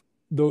if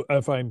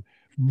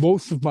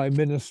most of my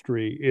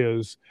ministry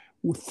is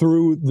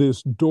through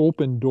this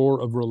open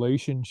door of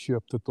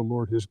relationship that the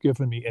Lord has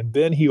given me. And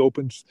then he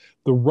opens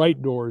the right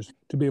doors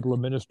to be able to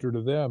minister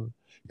to them.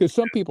 Because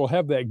some people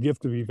have that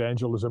gift of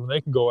evangelism, and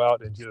they can go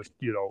out and just,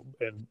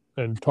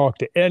 and talk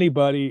to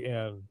anybody,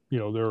 and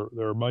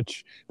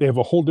they have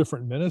a whole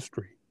different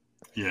ministry.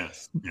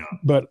 Yes. Yeah.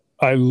 But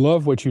I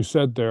love what you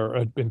said there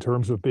in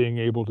terms of being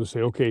able to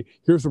say, okay,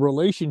 here's a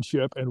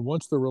relationship, and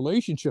once the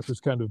relationship is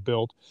kind of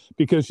built,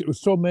 because it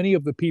was so many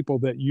of the people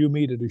that you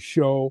meet at a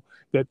show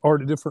that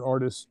different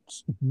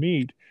artists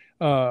meet,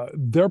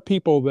 they're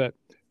people that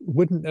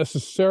wouldn't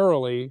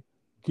necessarily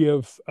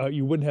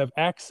you wouldn't have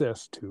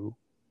access to,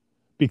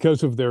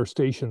 because of their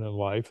station in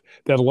life,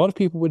 that a lot of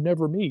people would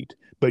never meet,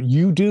 but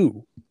you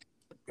do.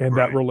 And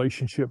Right. that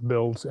relationship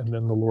builds, and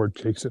then the Lord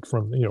takes it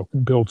from,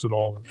 builds it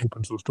all and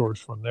opens those doors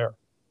from there.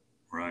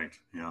 Right.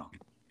 Yeah.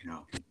 Yeah.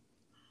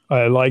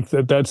 I like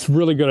that. That's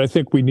really good. I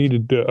think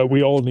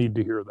we all need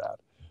to hear that.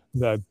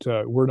 that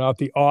we're not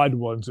the odd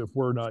ones if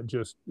we're not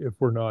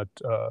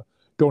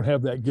don't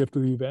have that gift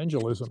of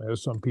evangelism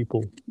as some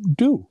people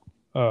do.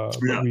 But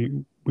Yeah.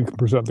 we can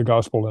present the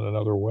gospel in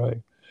another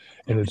way,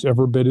 Yeah. and it's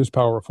every bit as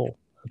powerful.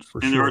 That's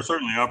for And there are sure.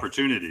 certainly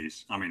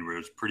opportunities. I mean, where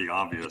it's pretty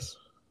obvious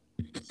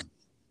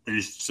they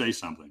just say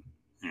something,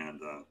 and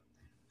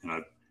and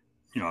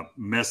I've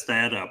messed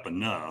that up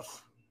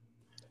enough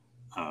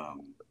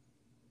um,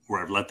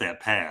 where I've let that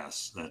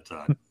pass. That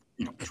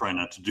try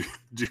not to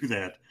do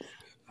that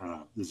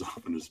as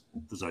often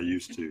as I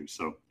used to.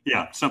 So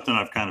yeah, something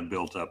I've kind of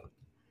built up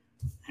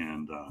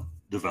and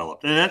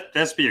developed, and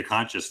that's be a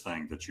conscious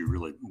thing that you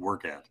really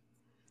work at.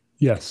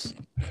 Yes,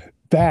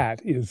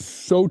 that is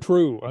so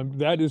true.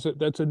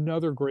 That's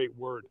another great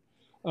word.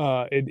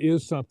 It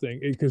is something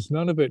because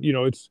none of it,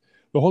 it's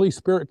the Holy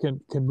Spirit can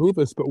move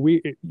us, but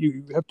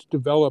you have to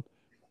develop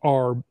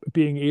our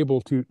being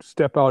able to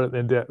step out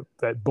in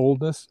that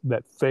boldness,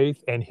 that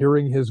faith, and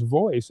hearing His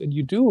voice. And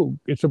you do.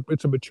 It's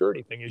a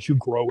maturity thing as you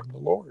grow in the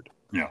Lord.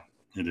 Yeah,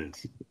 it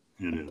is.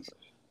 It is.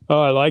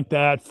 Oh, I like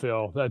that,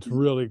 Phil. That's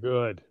really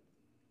good.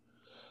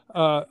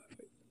 Uh,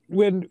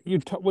 when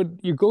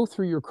you go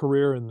through your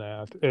career in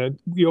that, and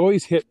you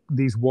always hit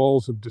these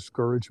walls of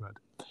discouragement.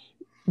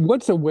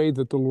 What's a way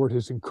that the Lord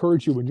has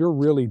encouraged you when you're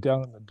really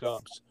down in the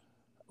dumps?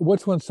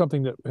 What's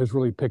something that has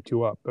really picked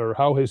you up, or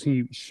how has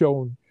He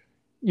shown,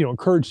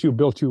 encouraged you,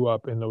 built you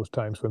up in those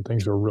times when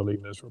things are really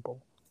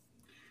miserable?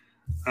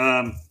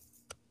 Um,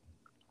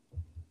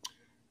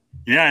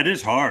 yeah, it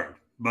is hard,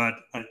 but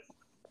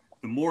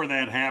the more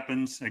that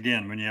happens,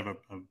 again, when you have a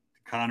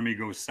economy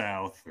goes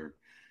south or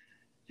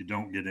you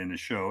don't get in a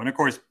show, and of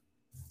course,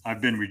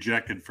 I've been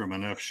rejected from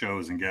enough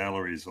shows and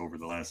galleries over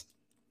the last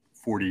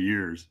 40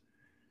 years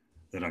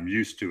that I'm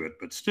used to it,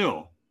 but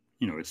still,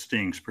 it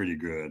stings pretty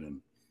good and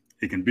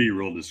it can be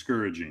real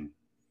discouraging.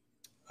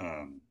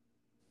 Um,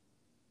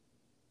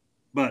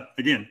 but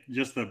again,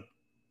 just the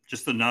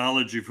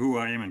knowledge of who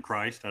I am in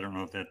Christ. I don't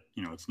know if that,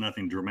 it's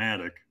nothing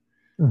dramatic.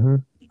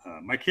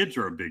 Mm-hmm. My kids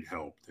are a big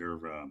help. They're,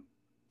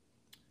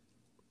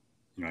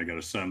 I got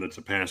a son that's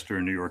a pastor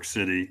in New York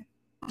City,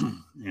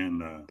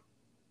 and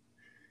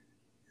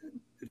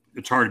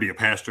it's hard to be a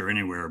pastor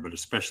anywhere, but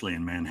especially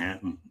in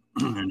Manhattan,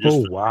 and Oh,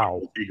 just the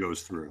wow. he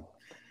goes through.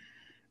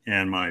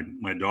 And my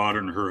daughter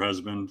and her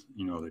husband,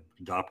 they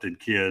adopted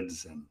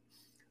kids, and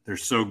they're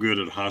so good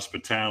at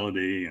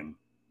hospitality. And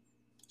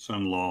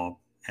son-in-law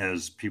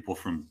has people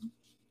from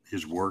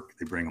his work;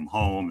 they bring them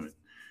home,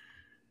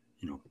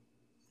 and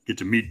get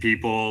to meet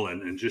people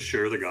and just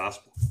share the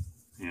gospel.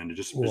 And it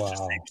just Wow.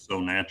 seems so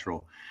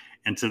natural.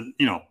 And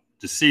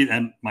to see,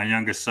 and my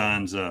youngest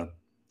son's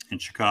in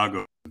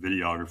Chicago, a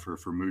videographer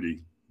for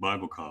Moody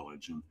Bible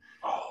College, and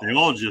they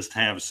all just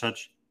have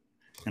such.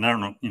 And I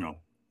don't know,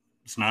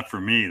 it's not for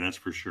me, that's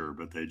for sure,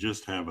 but they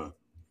just have a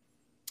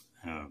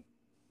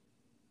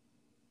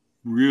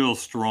real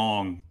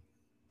strong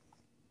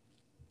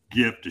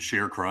gift to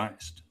share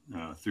Christ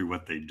through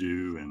what they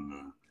do.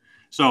 And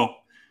so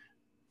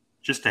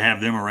just to have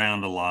them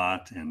around a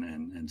lot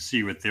and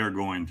see what they're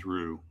going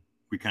through,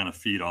 we kind of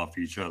feed off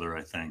each other,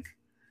 I think.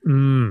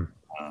 Mm.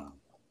 Uh,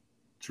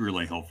 it's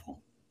really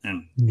helpful.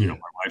 And, Yeah. my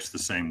wife's the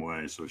same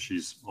way. So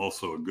she's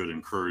also a good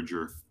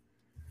encourager.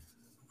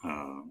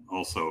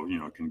 Also,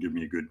 can give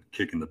me a good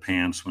kick in the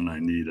pants when I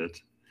need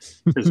it.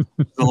 Because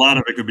a lot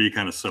of it could be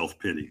kind of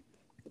self-pity.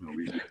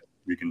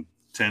 We can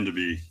tend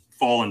to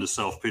fall into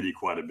self-pity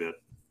quite a bit.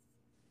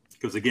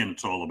 Because again,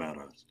 it's all about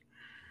us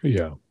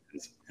Yeah.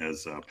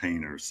 as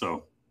painters.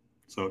 So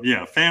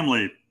yeah,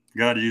 family.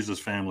 God uses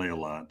family a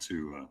lot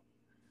to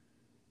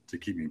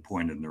keep me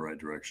pointed in the right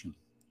direction.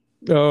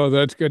 Oh,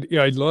 that's good.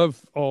 Yeah, I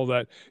love all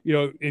that.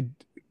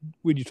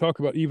 When you talk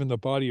about even the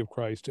body of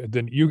Christ, and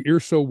then you're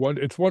it's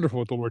wonderful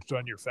what the Lord's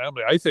done in your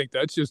family. I think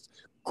that's just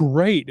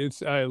great.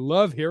 I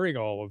love hearing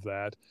all of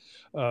that,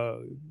 uh,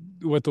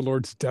 what the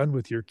Lord's done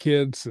with your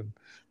kids, and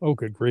oh,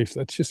 good grief,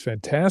 that's just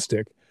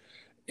fantastic.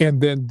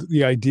 And then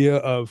the idea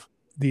of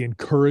the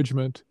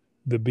encouragement,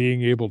 the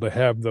being able to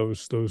have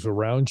those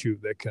around you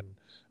that can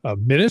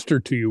minister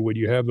to you when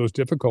you have those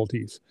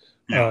difficulties.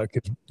 Yeah.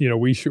 'Cause,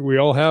 we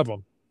all have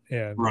them,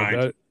 and Right.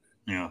 that.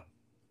 Yeah.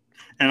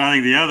 And I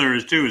think the other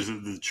is too is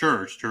the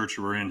church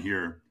we're in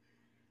here.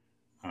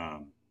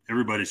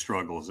 Everybody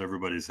struggles.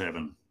 Everybody's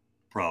having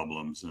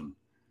problems, and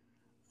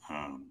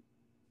um,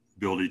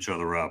 build each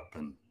other up.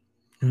 And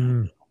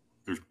Mm.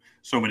 there's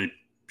so many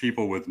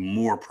people with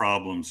more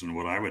problems than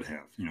what I would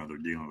have. They're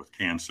dealing with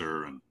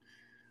cancer and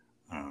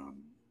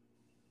um,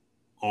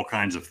 all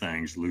kinds of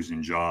things,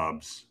 losing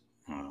jobs,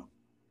 uh,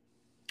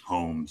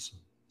 homes.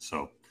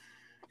 So,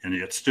 and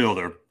yet still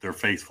they're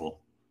faithful,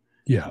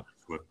 and Yeah,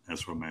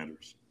 that's what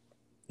matters.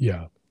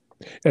 yeah.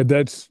 And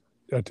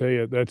I tell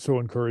you, that's so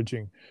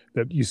encouraging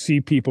that you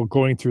see people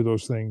going through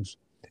those things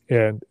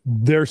and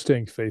they're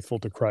staying faithful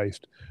to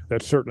Christ.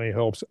 That certainly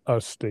helps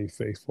us stay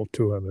faithful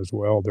to Him as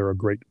well. They're a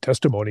great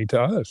testimony to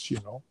us.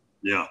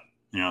 Yeah,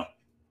 yeah,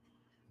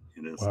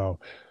 it is. Wow.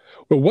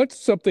 Well, what's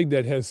something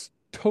that has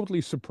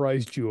totally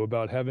surprised you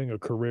about having a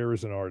career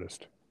as an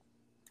artist?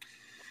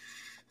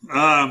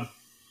 Um,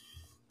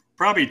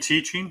 Probably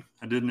teaching.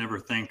 I didn't ever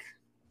think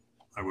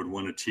I would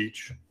want to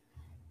teach,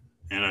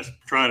 and I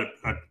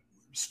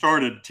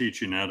started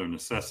teaching out of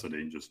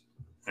necessity, just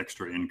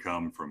extra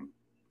income from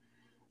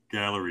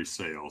gallery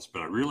sales.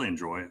 But I really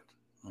enjoy it.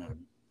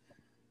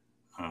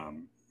 Of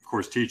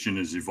course, teaching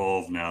has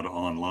evolved now to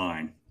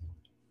online,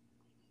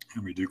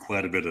 and we do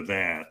quite a bit of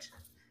that.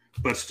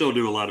 But still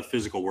do a lot of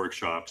physical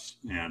workshops,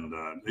 and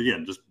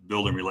again, just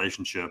building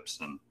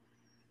relationships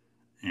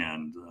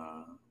and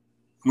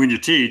when you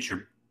teach,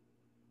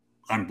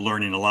 I'm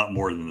learning a lot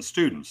more than the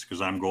students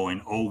because I'm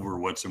going over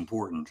what's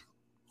important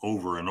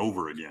over and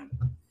over again.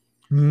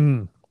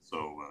 Mm.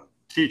 So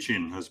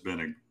teaching has been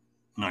a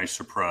nice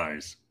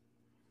surprise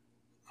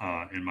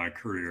in my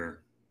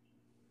career.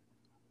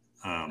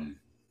 The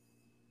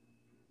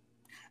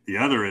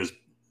other is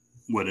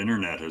what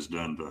internet has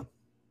done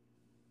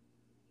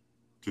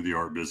to the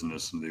art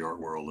business and the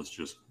art world. Has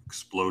just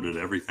exploded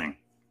everything.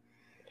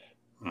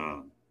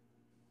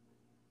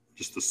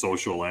 Just the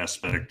social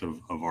aspect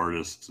of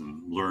artists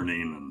and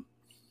learning, and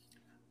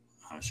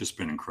it's just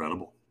been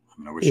incredible. I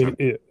mean, I wish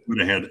I would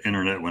have had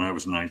internet when I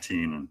was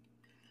 19 and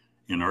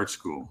in art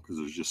school, because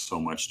there's just so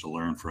much to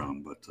learn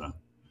from. But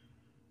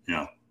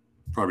yeah,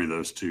 probably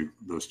those two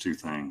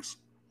things.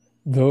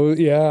 Though,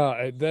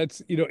 yeah,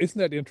 that's, isn't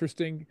that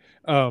interesting?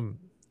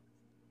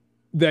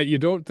 That you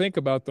don't think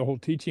about the whole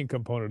teaching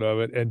component of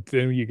it, and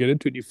then you get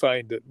into it, you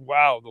find that,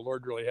 wow,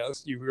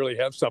 you really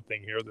have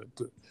something here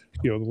that,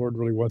 the Lord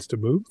really wants to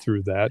move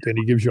through that, and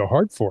He gives you a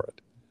heart for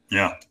it.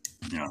 Yeah,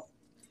 yeah.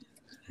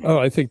 Oh,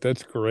 I think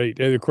that's great.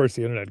 And of course,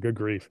 the internet, good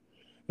grief.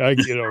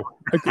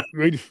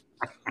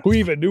 Who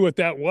even knew what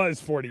that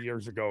was 40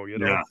 years ago,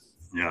 Yeah,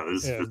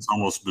 it's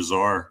almost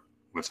bizarre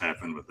what's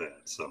happened with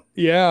that. So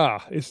yeah,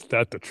 is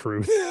that the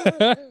truth?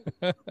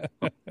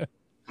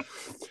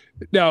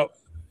 Now,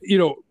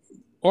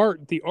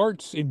 the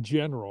arts in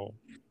general,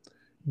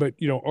 but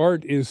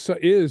art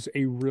is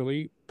a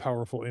really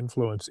powerful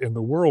influence in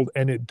the world,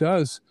 and it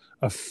does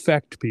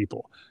affect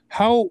people.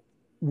 How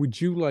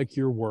would you like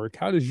your work?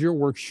 How does your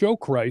work show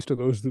Christ to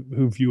those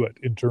who view it,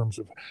 in terms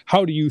of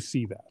how do you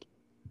see that?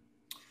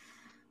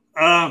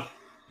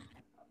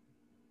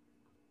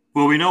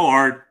 Well, we know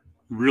art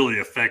really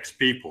affects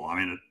people. I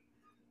mean,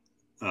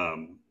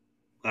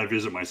 I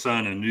visit my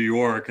son in New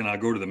York, and I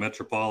go to the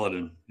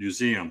Metropolitan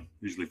Museum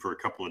usually for a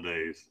couple of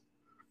days.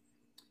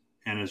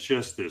 And it's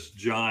just this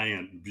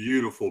giant,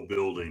 beautiful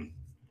building.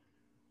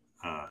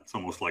 It's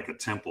almost like a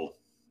temple.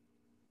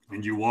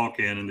 And you walk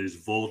in, and these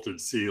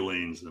vaulted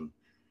ceilings, and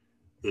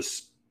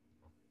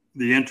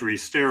the entry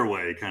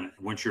stairway kind of,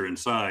 once you're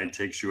inside,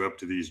 takes you up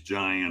to these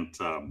giant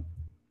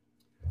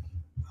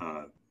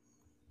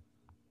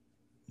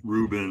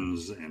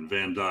Rubens and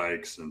Van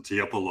Dycks and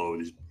Tiepolo,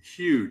 these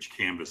huge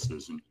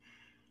canvases. And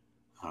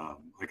I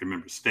can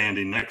remember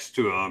standing next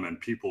to them, and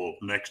people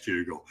next to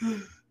you go,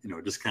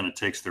 it just kind of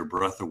takes their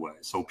breath away.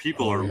 So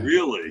people are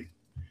really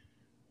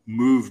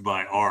moved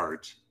by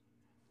art.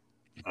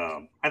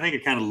 I think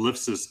it kind of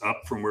lifts us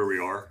up from where we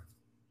are,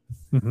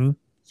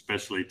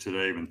 especially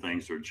today when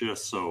things are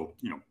just so,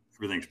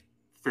 everything's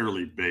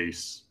fairly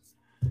base.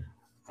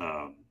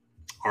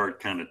 Art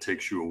kind of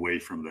takes you away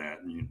from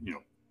that, and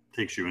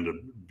takes you into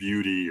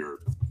beauty, or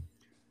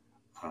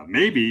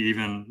maybe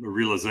even a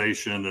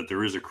realization that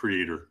there is a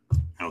creator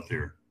out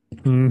there.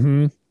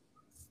 Mm-hmm.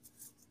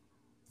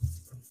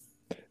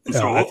 And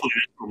so hopefully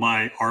that's what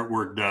my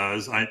artwork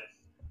does.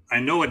 I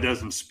know it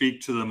doesn't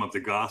speak to them of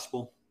the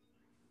gospel.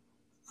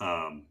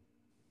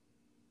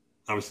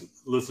 I was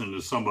listening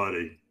to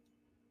somebody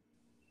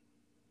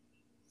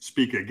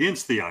speak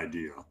against the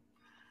idea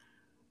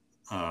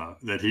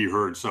that he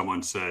heard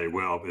someone say,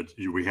 well,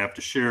 we have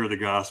to share the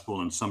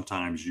gospel and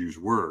sometimes use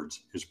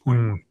words. His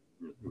point was,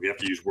 we have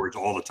to use words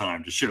all the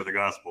time to share the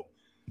gospel,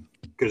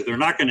 because they're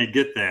not going to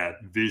get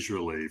that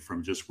visually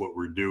from just what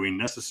we're doing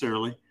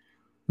necessarily,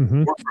 or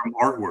from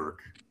artwork.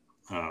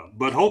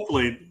 But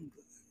hopefully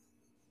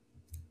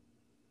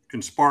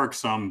can spark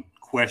some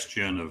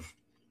question of,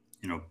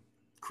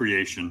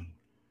 creation,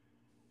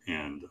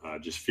 and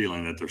just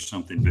feeling that there's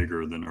something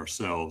bigger than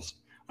ourselves.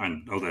 I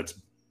know that's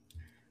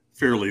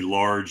fairly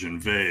large and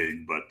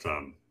vague, but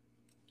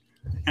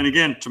and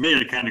again, to me,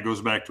 it kind of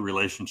goes back to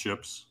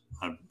relationships.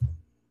 I've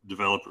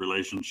developed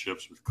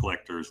relationships with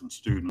collectors and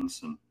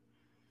students and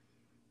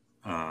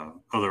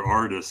other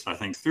artists, I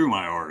think, through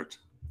my art,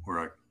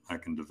 where I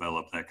can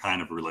develop that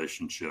kind of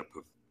relationship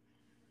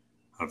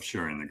of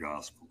sharing the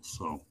gospel.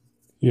 So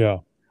yeah,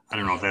 I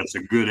don't know if that's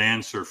a good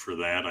answer for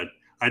that.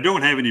 I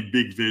don't have any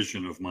big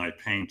vision of my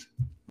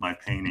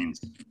paintings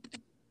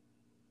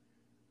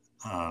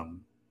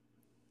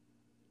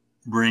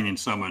bringing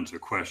someone to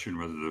question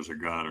whether there's a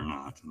God or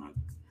not.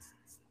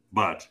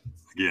 But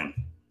again,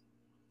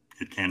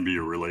 it can be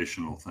a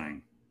relational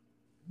thing.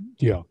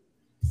 Yeah.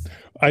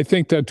 I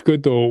think that's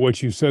good, though,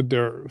 what you said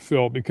there,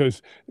 Phil,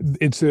 because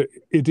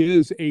it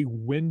is a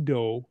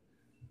window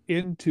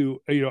into,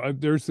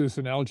 there's this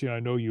analogy, and I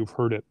know you've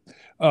heard it,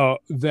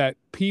 that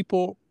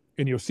people,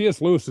 and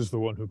C.S. Lewis is the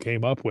one who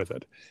came up with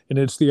it, and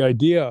it's the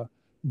idea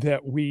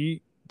that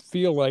we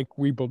feel like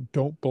we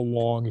don't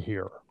belong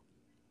here.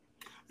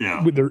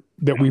 Yeah.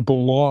 that we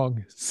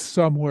belong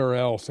somewhere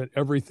else, and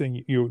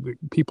everything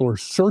people are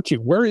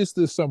searching. Where is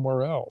this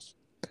somewhere else?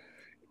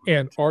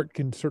 And art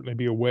can certainly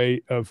be a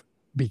way of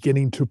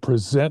beginning to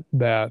present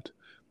that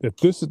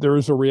there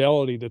is a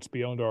reality that's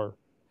beyond our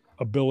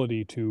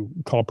ability to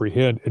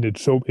comprehend, and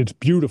it's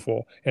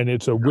beautiful, and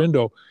it's a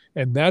window,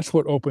 and that's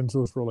what opens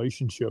those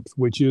relationships,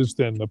 which is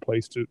then the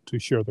place to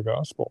share the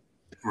gospel.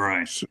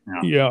 Right. So,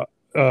 Yeah. yeah.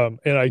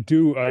 And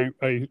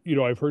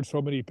I've heard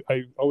so many.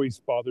 I always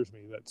bothers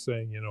me that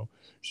saying,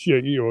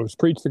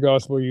 preach the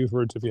gospel, use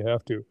words if you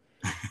have to.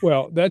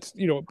 Well, that's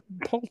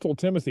Paul told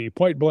Timothy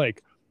point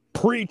blank,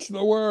 preach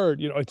the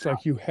word. It's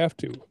like you have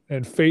to,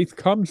 and faith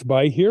comes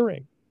by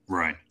hearing.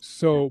 Right.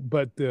 So,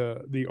 but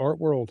the art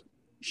world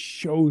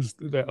shows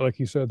that, like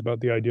you said, about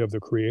the idea of the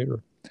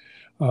creator.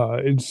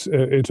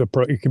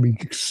 It can be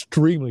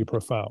extremely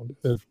profound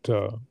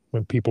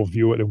when people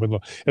view it, and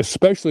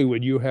especially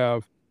when you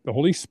have the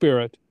Holy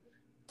Spirit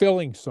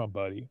filling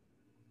somebody,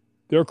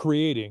 they're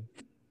creating,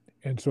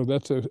 and so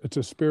it's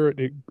a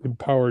spirit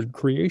empowered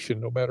creation,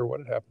 no matter what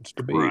it happens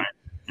to be. Right.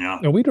 Yeah.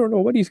 And we don't know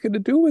what he's going to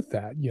do with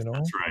that.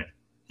 That's right.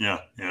 Yeah.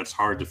 Yeah. It's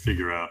hard to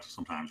figure out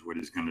sometimes what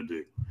he's going to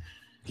do.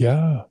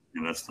 Yeah.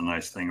 And that's the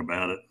nice thing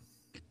about it.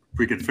 If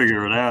we could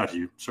figure it out,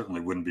 you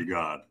certainly wouldn't be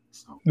God.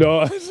 So.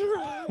 No.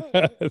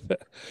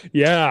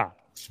 Yeah.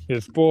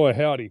 It's boy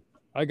howdy.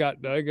 I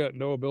got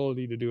no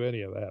ability to do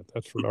any of that.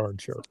 That's for darn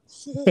sure.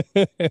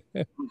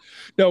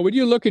 No, when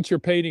you look at your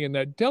painting and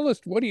that, tell us,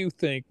 what do you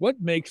think?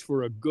 What makes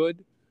for a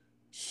good,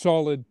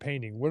 solid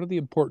painting? What are the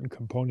important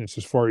components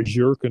as far as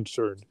you're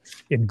concerned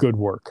in good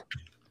work?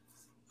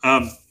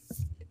 When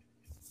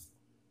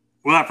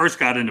I first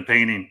got into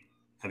painting,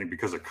 I think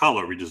because of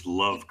color, we just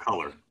love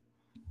color.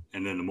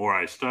 And then the more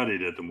I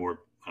studied it, the more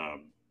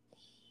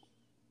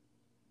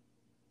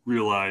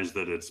realized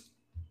that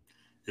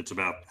it's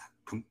about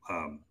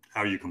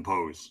how you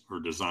compose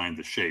or design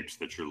the shapes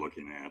that you're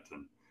looking at.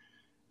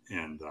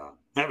 And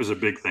that was a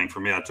big thing for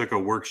me. I took a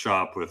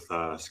workshop with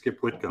Skip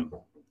Whitcomb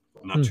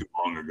not too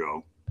long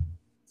ago.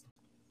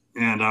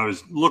 And I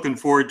was looking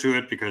forward to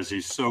it because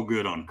he's so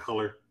good on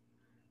color.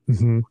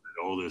 Mm-hmm.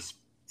 All this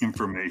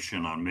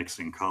information on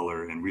mixing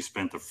color. And we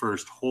spent the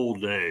first whole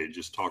day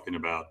just talking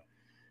about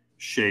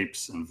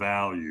shapes and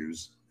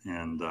values.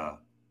 And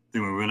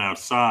then we went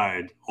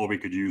outside, all we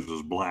could use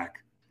was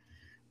black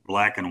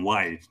and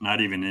white,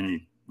 not even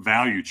any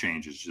value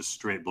changes, just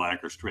straight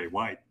black or straight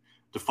white,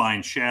 to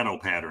find shadow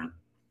pattern,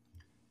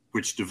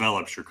 which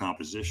develops your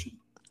composition.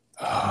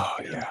 Oh,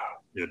 yeah.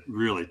 It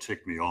really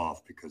ticked me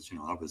off because,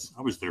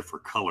 I was there for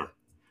color.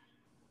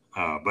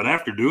 But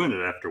after doing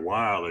it, after a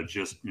while, it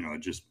just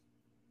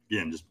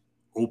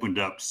opened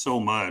up so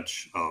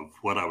much of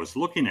what I was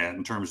looking at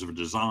in terms of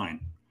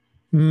design.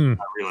 I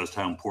realized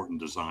how important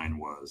design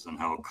was and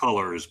how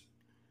color is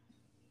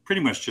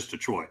pretty much just a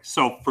choice.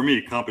 So for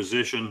me,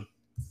 composition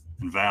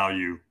and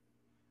value,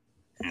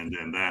 and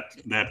then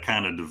that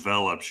kind of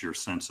develops your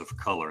sense of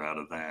color out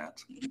of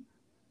that.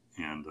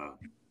 And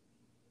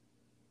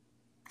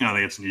I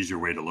think it's an easier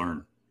way to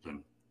learn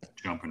than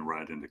jumping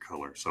right into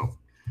color. So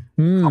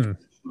composition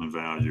and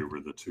value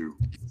were the two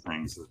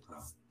things that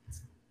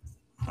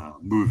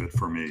move it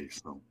for me.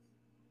 So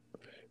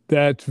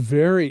that's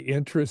very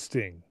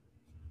interesting.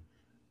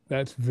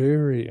 That's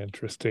very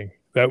interesting.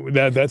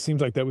 That seems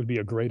like that would be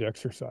a great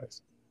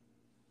exercise.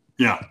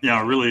 Yeah,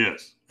 it really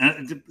is.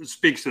 And it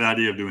speaks to the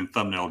idea of doing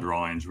thumbnail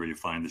drawings where you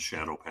find the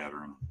shadow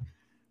pattern,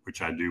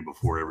 which I do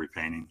before every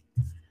painting,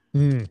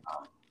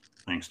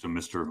 thanks to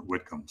Mr.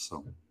 Whitcomb.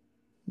 So,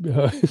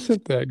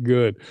 isn't that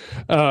good?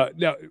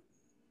 Now,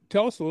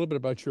 tell us a little bit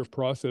about your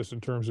process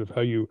in terms of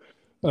how you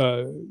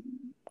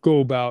go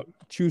about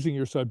choosing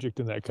your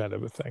subject and that kind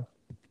of a thing.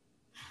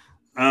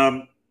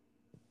 I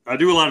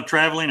do a lot of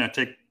traveling. I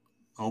take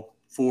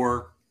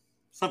 4,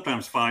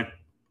 sometimes 5,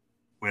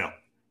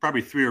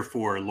 probably 3 or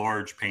 4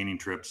 large painting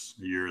trips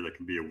a year that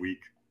can be a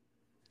week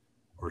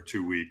or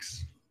 2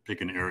 weeks. Pick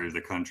an area of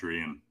the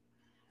country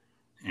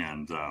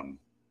and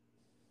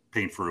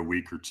paint for a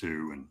week or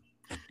two and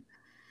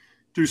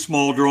do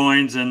small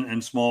drawings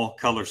and small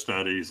color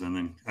studies, and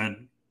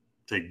then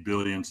take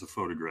billions of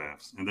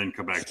photographs, and then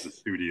come back to the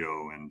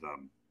studio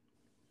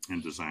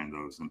and design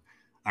those. And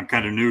I'm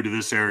kind of new to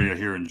this area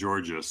here in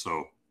Georgia,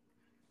 so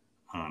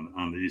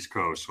on the East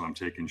Coast, so I'm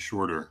taking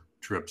shorter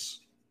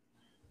trips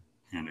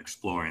and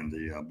exploring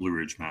the Blue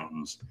Ridge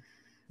Mountains.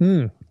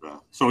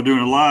 So doing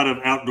a lot of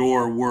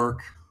outdoor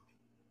work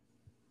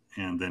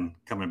and then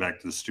coming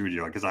back to the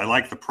studio because I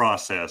like the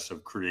process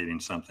of creating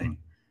something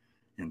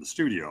in the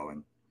studio.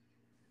 And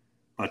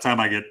by the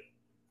time I get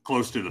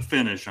close to the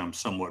finish, I'm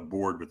somewhat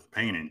bored with the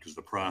painting because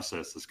the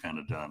process is kind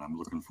of done. I'm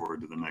looking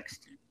forward to the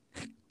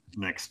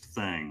next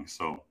thing.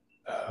 So,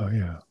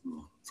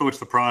 so it's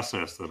the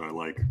process that I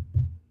like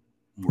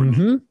more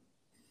than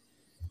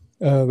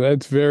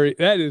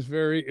that is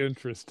very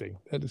interesting.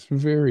 That is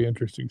very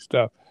interesting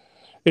stuff.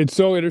 It's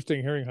so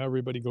interesting hearing how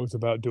everybody goes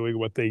about doing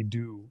what they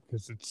do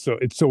because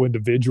it's so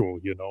individual,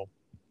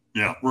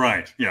 Yeah,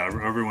 right. Yeah,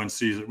 everyone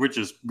sees it, which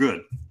is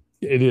good.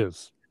 It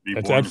is.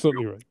 That's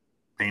absolutely right.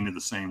 Painted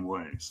the same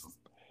way. So.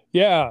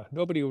 Yeah,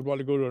 nobody would want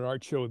to go to an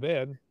art show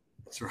then.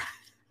 That's right.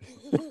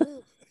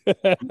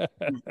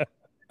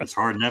 It's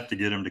hard enough to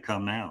get him to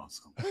come now.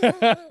 So.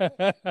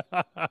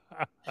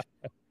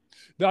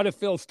 Not if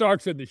Phil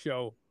Stark's in the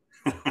show.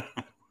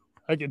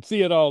 I can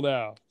see it all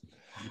now.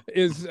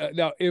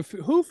 Now, if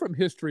who from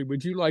history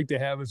would you like to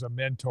have as a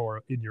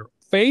mentor in your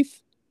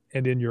faith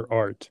and in your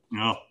art?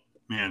 No,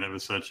 man, that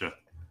was such a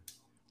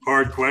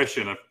hard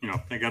question.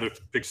 I got to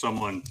pick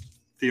someone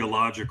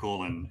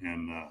theological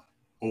and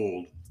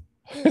old.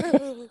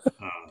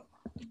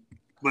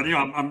 But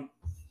I'm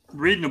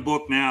reading a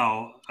book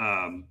now.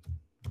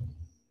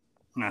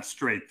 Not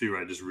straight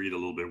through. I just read a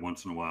little bit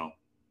once in a while.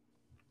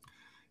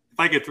 If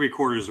I get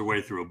 3/4 of the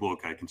way through a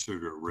book, I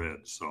consider it read.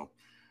 So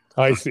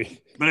I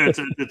see. But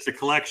it's a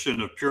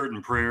collection of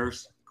Puritan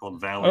prayers called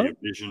Valley of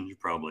Vision. You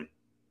probably.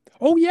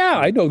 Oh yeah,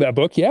 I know that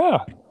book. Yeah.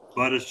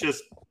 But it's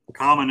just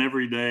common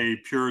everyday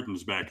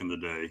Puritans back in the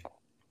day.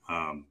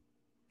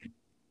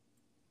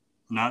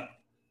 Not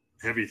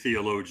heavy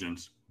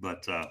theologians,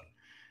 but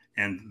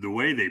and the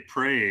way they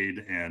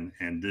prayed and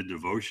did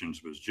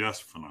devotions was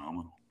just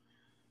phenomenal.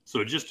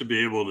 So just to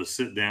be able to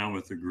sit down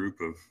with a group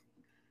of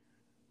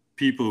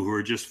people who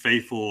are just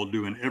faithful,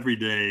 doing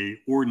everyday,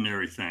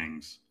 ordinary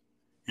things,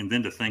 and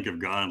then to think of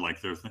God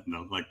like they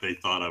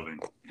thought of him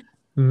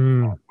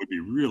would be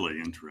really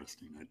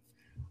interesting.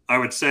 I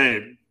would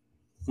say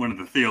one of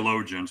the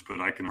theologians, but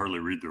I can hardly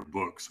read their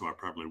books, so I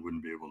probably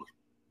wouldn't be able to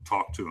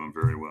talk to them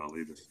very well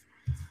either.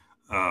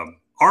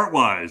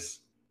 Art-wise,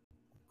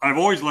 I've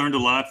always learned a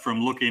lot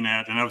from looking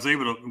at, and I was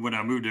able to, when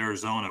I moved to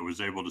Arizona, I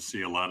was able to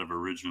see a lot of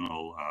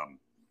original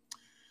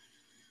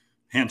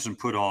Hanson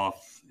Puthoff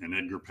and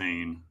Edgar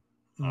Payne.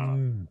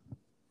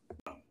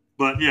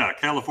 But yeah,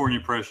 California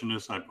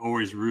Impressionists, I've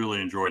always really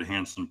enjoyed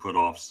Hanson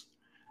Puthoff's.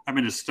 I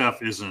mean, his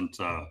stuff isn't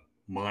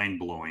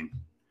mind-blowing,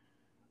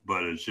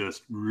 but it's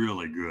just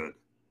really good.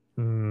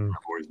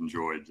 I've always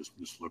enjoyed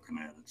just looking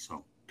at it.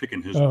 So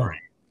picking his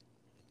brain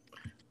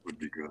would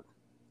be good.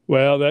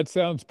 Well, that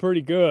sounds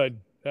pretty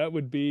good. That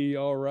would be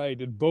all right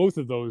in both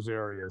of those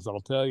areas, I'll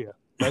tell you.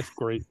 That's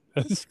great.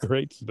 That's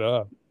great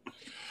stuff.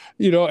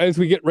 As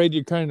we get ready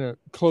to kind of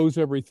close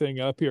everything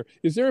up here,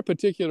 is there a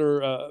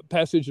particular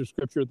passage of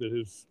scripture that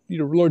has,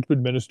 Lord's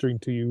been ministering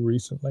to you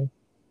recently?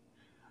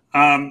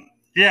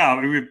 Yeah,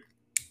 we were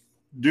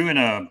doing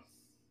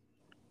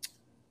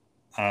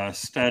a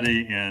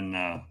study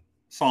in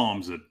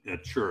Psalms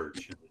at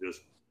church.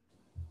 Just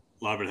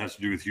a lot of it has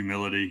to do with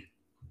humility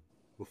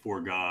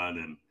before God.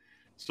 And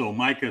so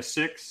Micah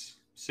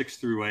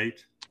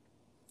 6:6-8,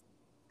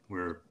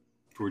 where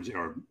towards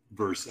our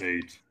verse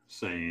 8,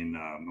 saying,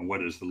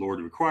 what does the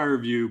Lord require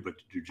of you but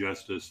to do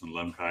justice and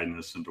love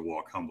kindness and to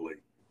walk humbly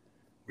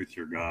with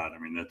your God? I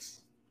mean,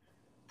 that's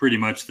pretty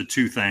much the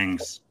two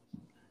things.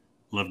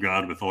 Love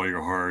God with all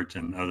your heart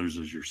and others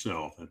as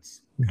yourself.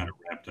 That's kind of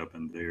wrapped up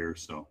in there.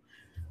 So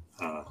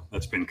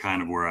that's been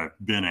kind of where I've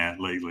been at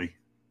lately,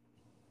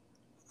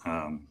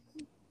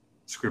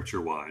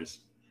 scripture-wise.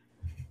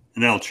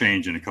 And that'll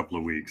change in a couple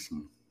of weeks.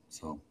 And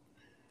so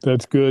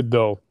that's good,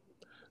 though.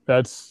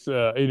 That's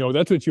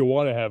that's what you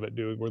want to have it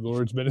doing, where the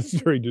Lord's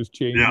ministry just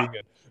changing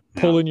and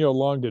pulling you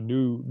along to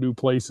new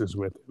places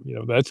with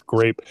it. That's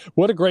great.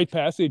 What a great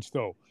passage,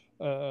 though.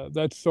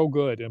 That's so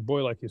good. And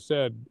boy, like you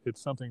said, it's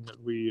something that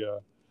we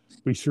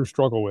sure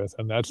struggle with,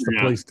 and that's the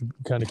place to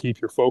kind of keep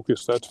your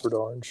focus. That's for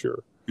darn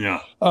sure.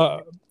 Yeah.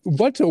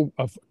 What's a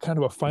kind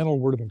of a final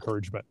word of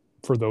encouragement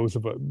for those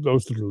that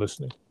are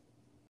listening?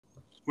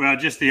 Well,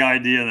 just the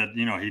idea that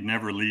he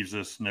never leaves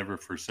us, never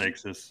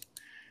forsakes us,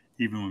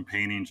 even when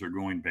paintings are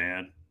going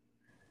bad,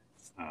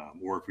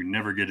 or if we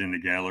never get in the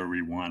gallery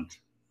we want.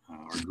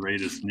 Our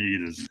greatest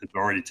need is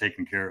already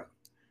taken care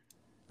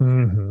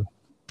of.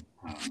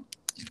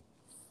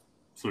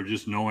 So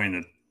just knowing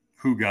that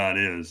who God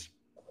is,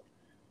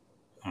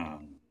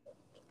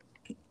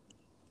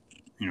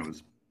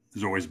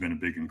 has always been a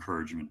big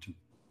encouragement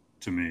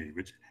to me.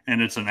 And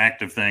it's an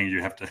active thing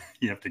you have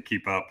to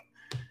keep up,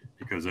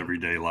 because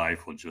everyday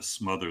life will just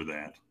smother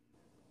that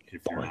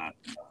if you're not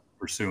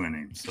pursuing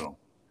him. So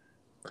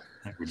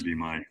that would be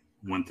my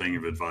one thing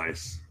of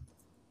advice.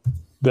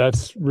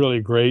 That's really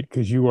great,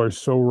 because you are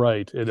so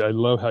right. And I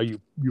love how you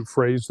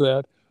phrase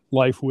that.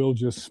 Life will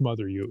just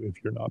smother you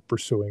if you're not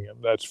pursuing him.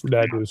 That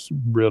is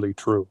really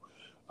true.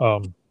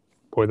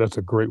 Boy, that's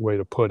a great way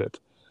to put it.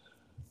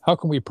 How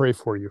can we pray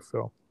for you,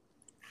 Phil?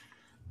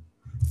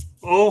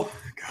 Oh,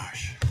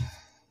 gosh.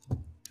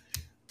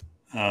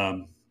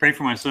 Pray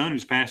for my son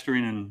who's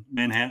pastoring in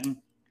Manhattan.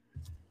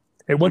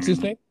 Hey, what's his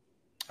name?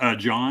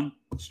 John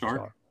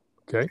Starke.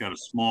 Okay. He's got a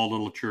small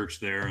little church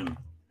there, and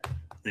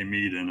they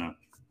meet in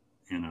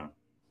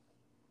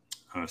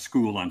a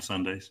school on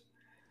Sundays.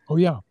 Oh,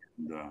 yeah.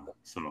 And,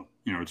 so,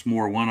 it's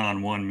more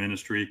one-on-one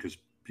ministry, because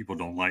people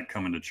don't like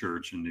coming to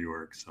church in New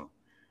York. So,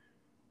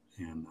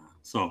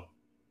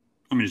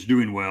 he's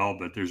doing well,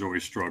 but there's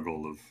always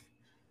struggle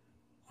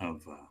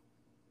of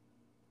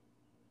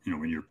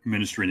when you're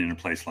ministering in a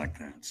place like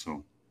that.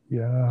 So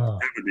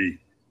that would be a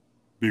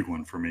big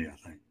one for me, I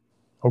think.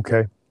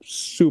 Okay,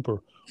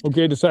 super.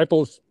 Okay,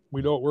 disciples,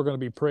 We know what we're going to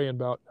be praying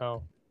about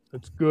now.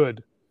 It's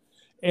good.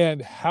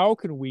 And how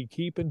can we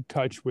keep in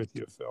touch with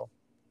you, Phil?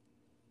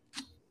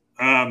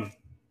 Well,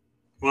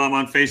 I'm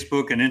on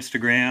Facebook and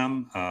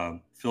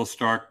Instagram.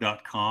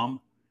 philstarke.com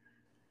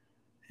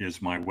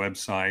is my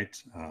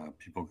website.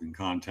 People can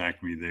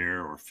contact me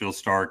there, or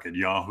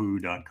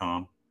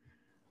philstarke@yahoo.com.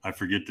 I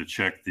forget to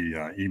check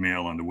the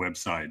email on the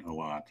website a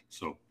lot.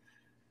 So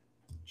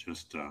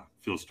just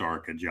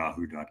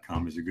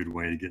philstarke@yahoo.com is a good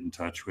way to get in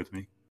touch with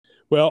me.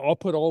 Well, I'll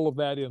put all of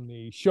that in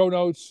the show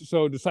notes.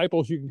 So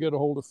disciples, you can get a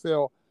hold of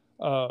Phil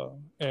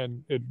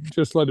and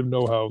just let him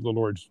know how the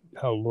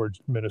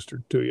Lord's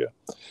ministered to you.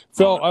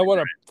 Phil, I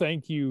want to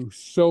thank you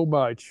so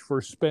much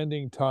for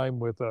spending time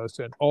with us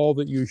and all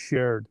that you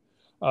shared.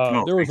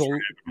 There was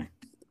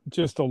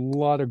just a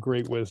lot of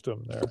great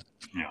wisdom there.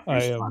 Yeah,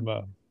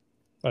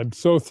 I'm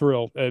so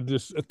thrilled, and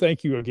just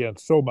thank you again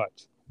so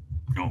much.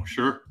 Oh,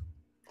 sure.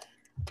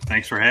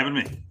 Thanks for having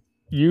me.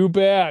 You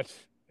bet.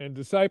 And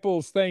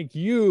disciples, thank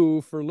you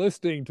for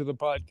listening to the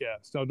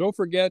podcast. Now, don't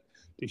forget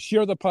to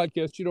share the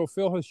podcast. You know,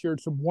 Phil has shared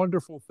some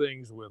wonderful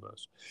things with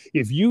us.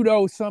 If you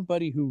know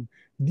somebody who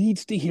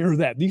needs to hear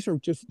that, these are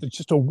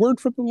just a word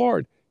from the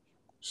Lord,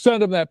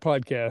 send them that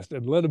podcast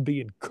and let them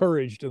be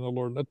encouraged in the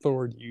Lord. Let the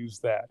Lord use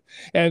that.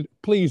 And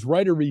please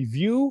write a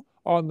review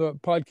on the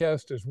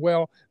podcast as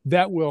well.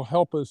 That will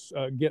help us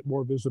get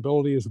more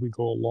visibility as we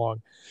go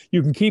along.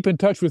 You can keep in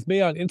touch with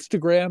me on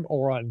Instagram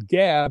or on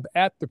Gab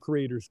at The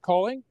Creator's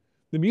Calling.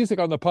 The music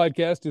on the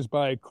podcast is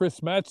by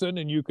Chris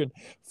Mattson, and you can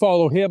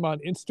follow him on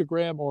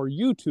Instagram or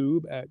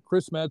YouTube at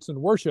Chris Mattson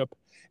Worship,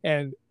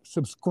 and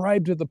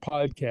subscribe to the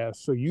podcast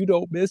so you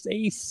don't miss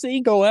a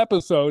single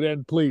episode.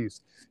 And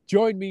please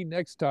join me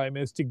next time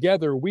as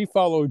together we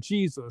follow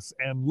Jesus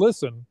and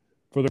listen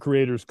for the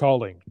Creator's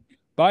calling.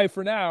 Bye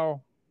for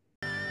now.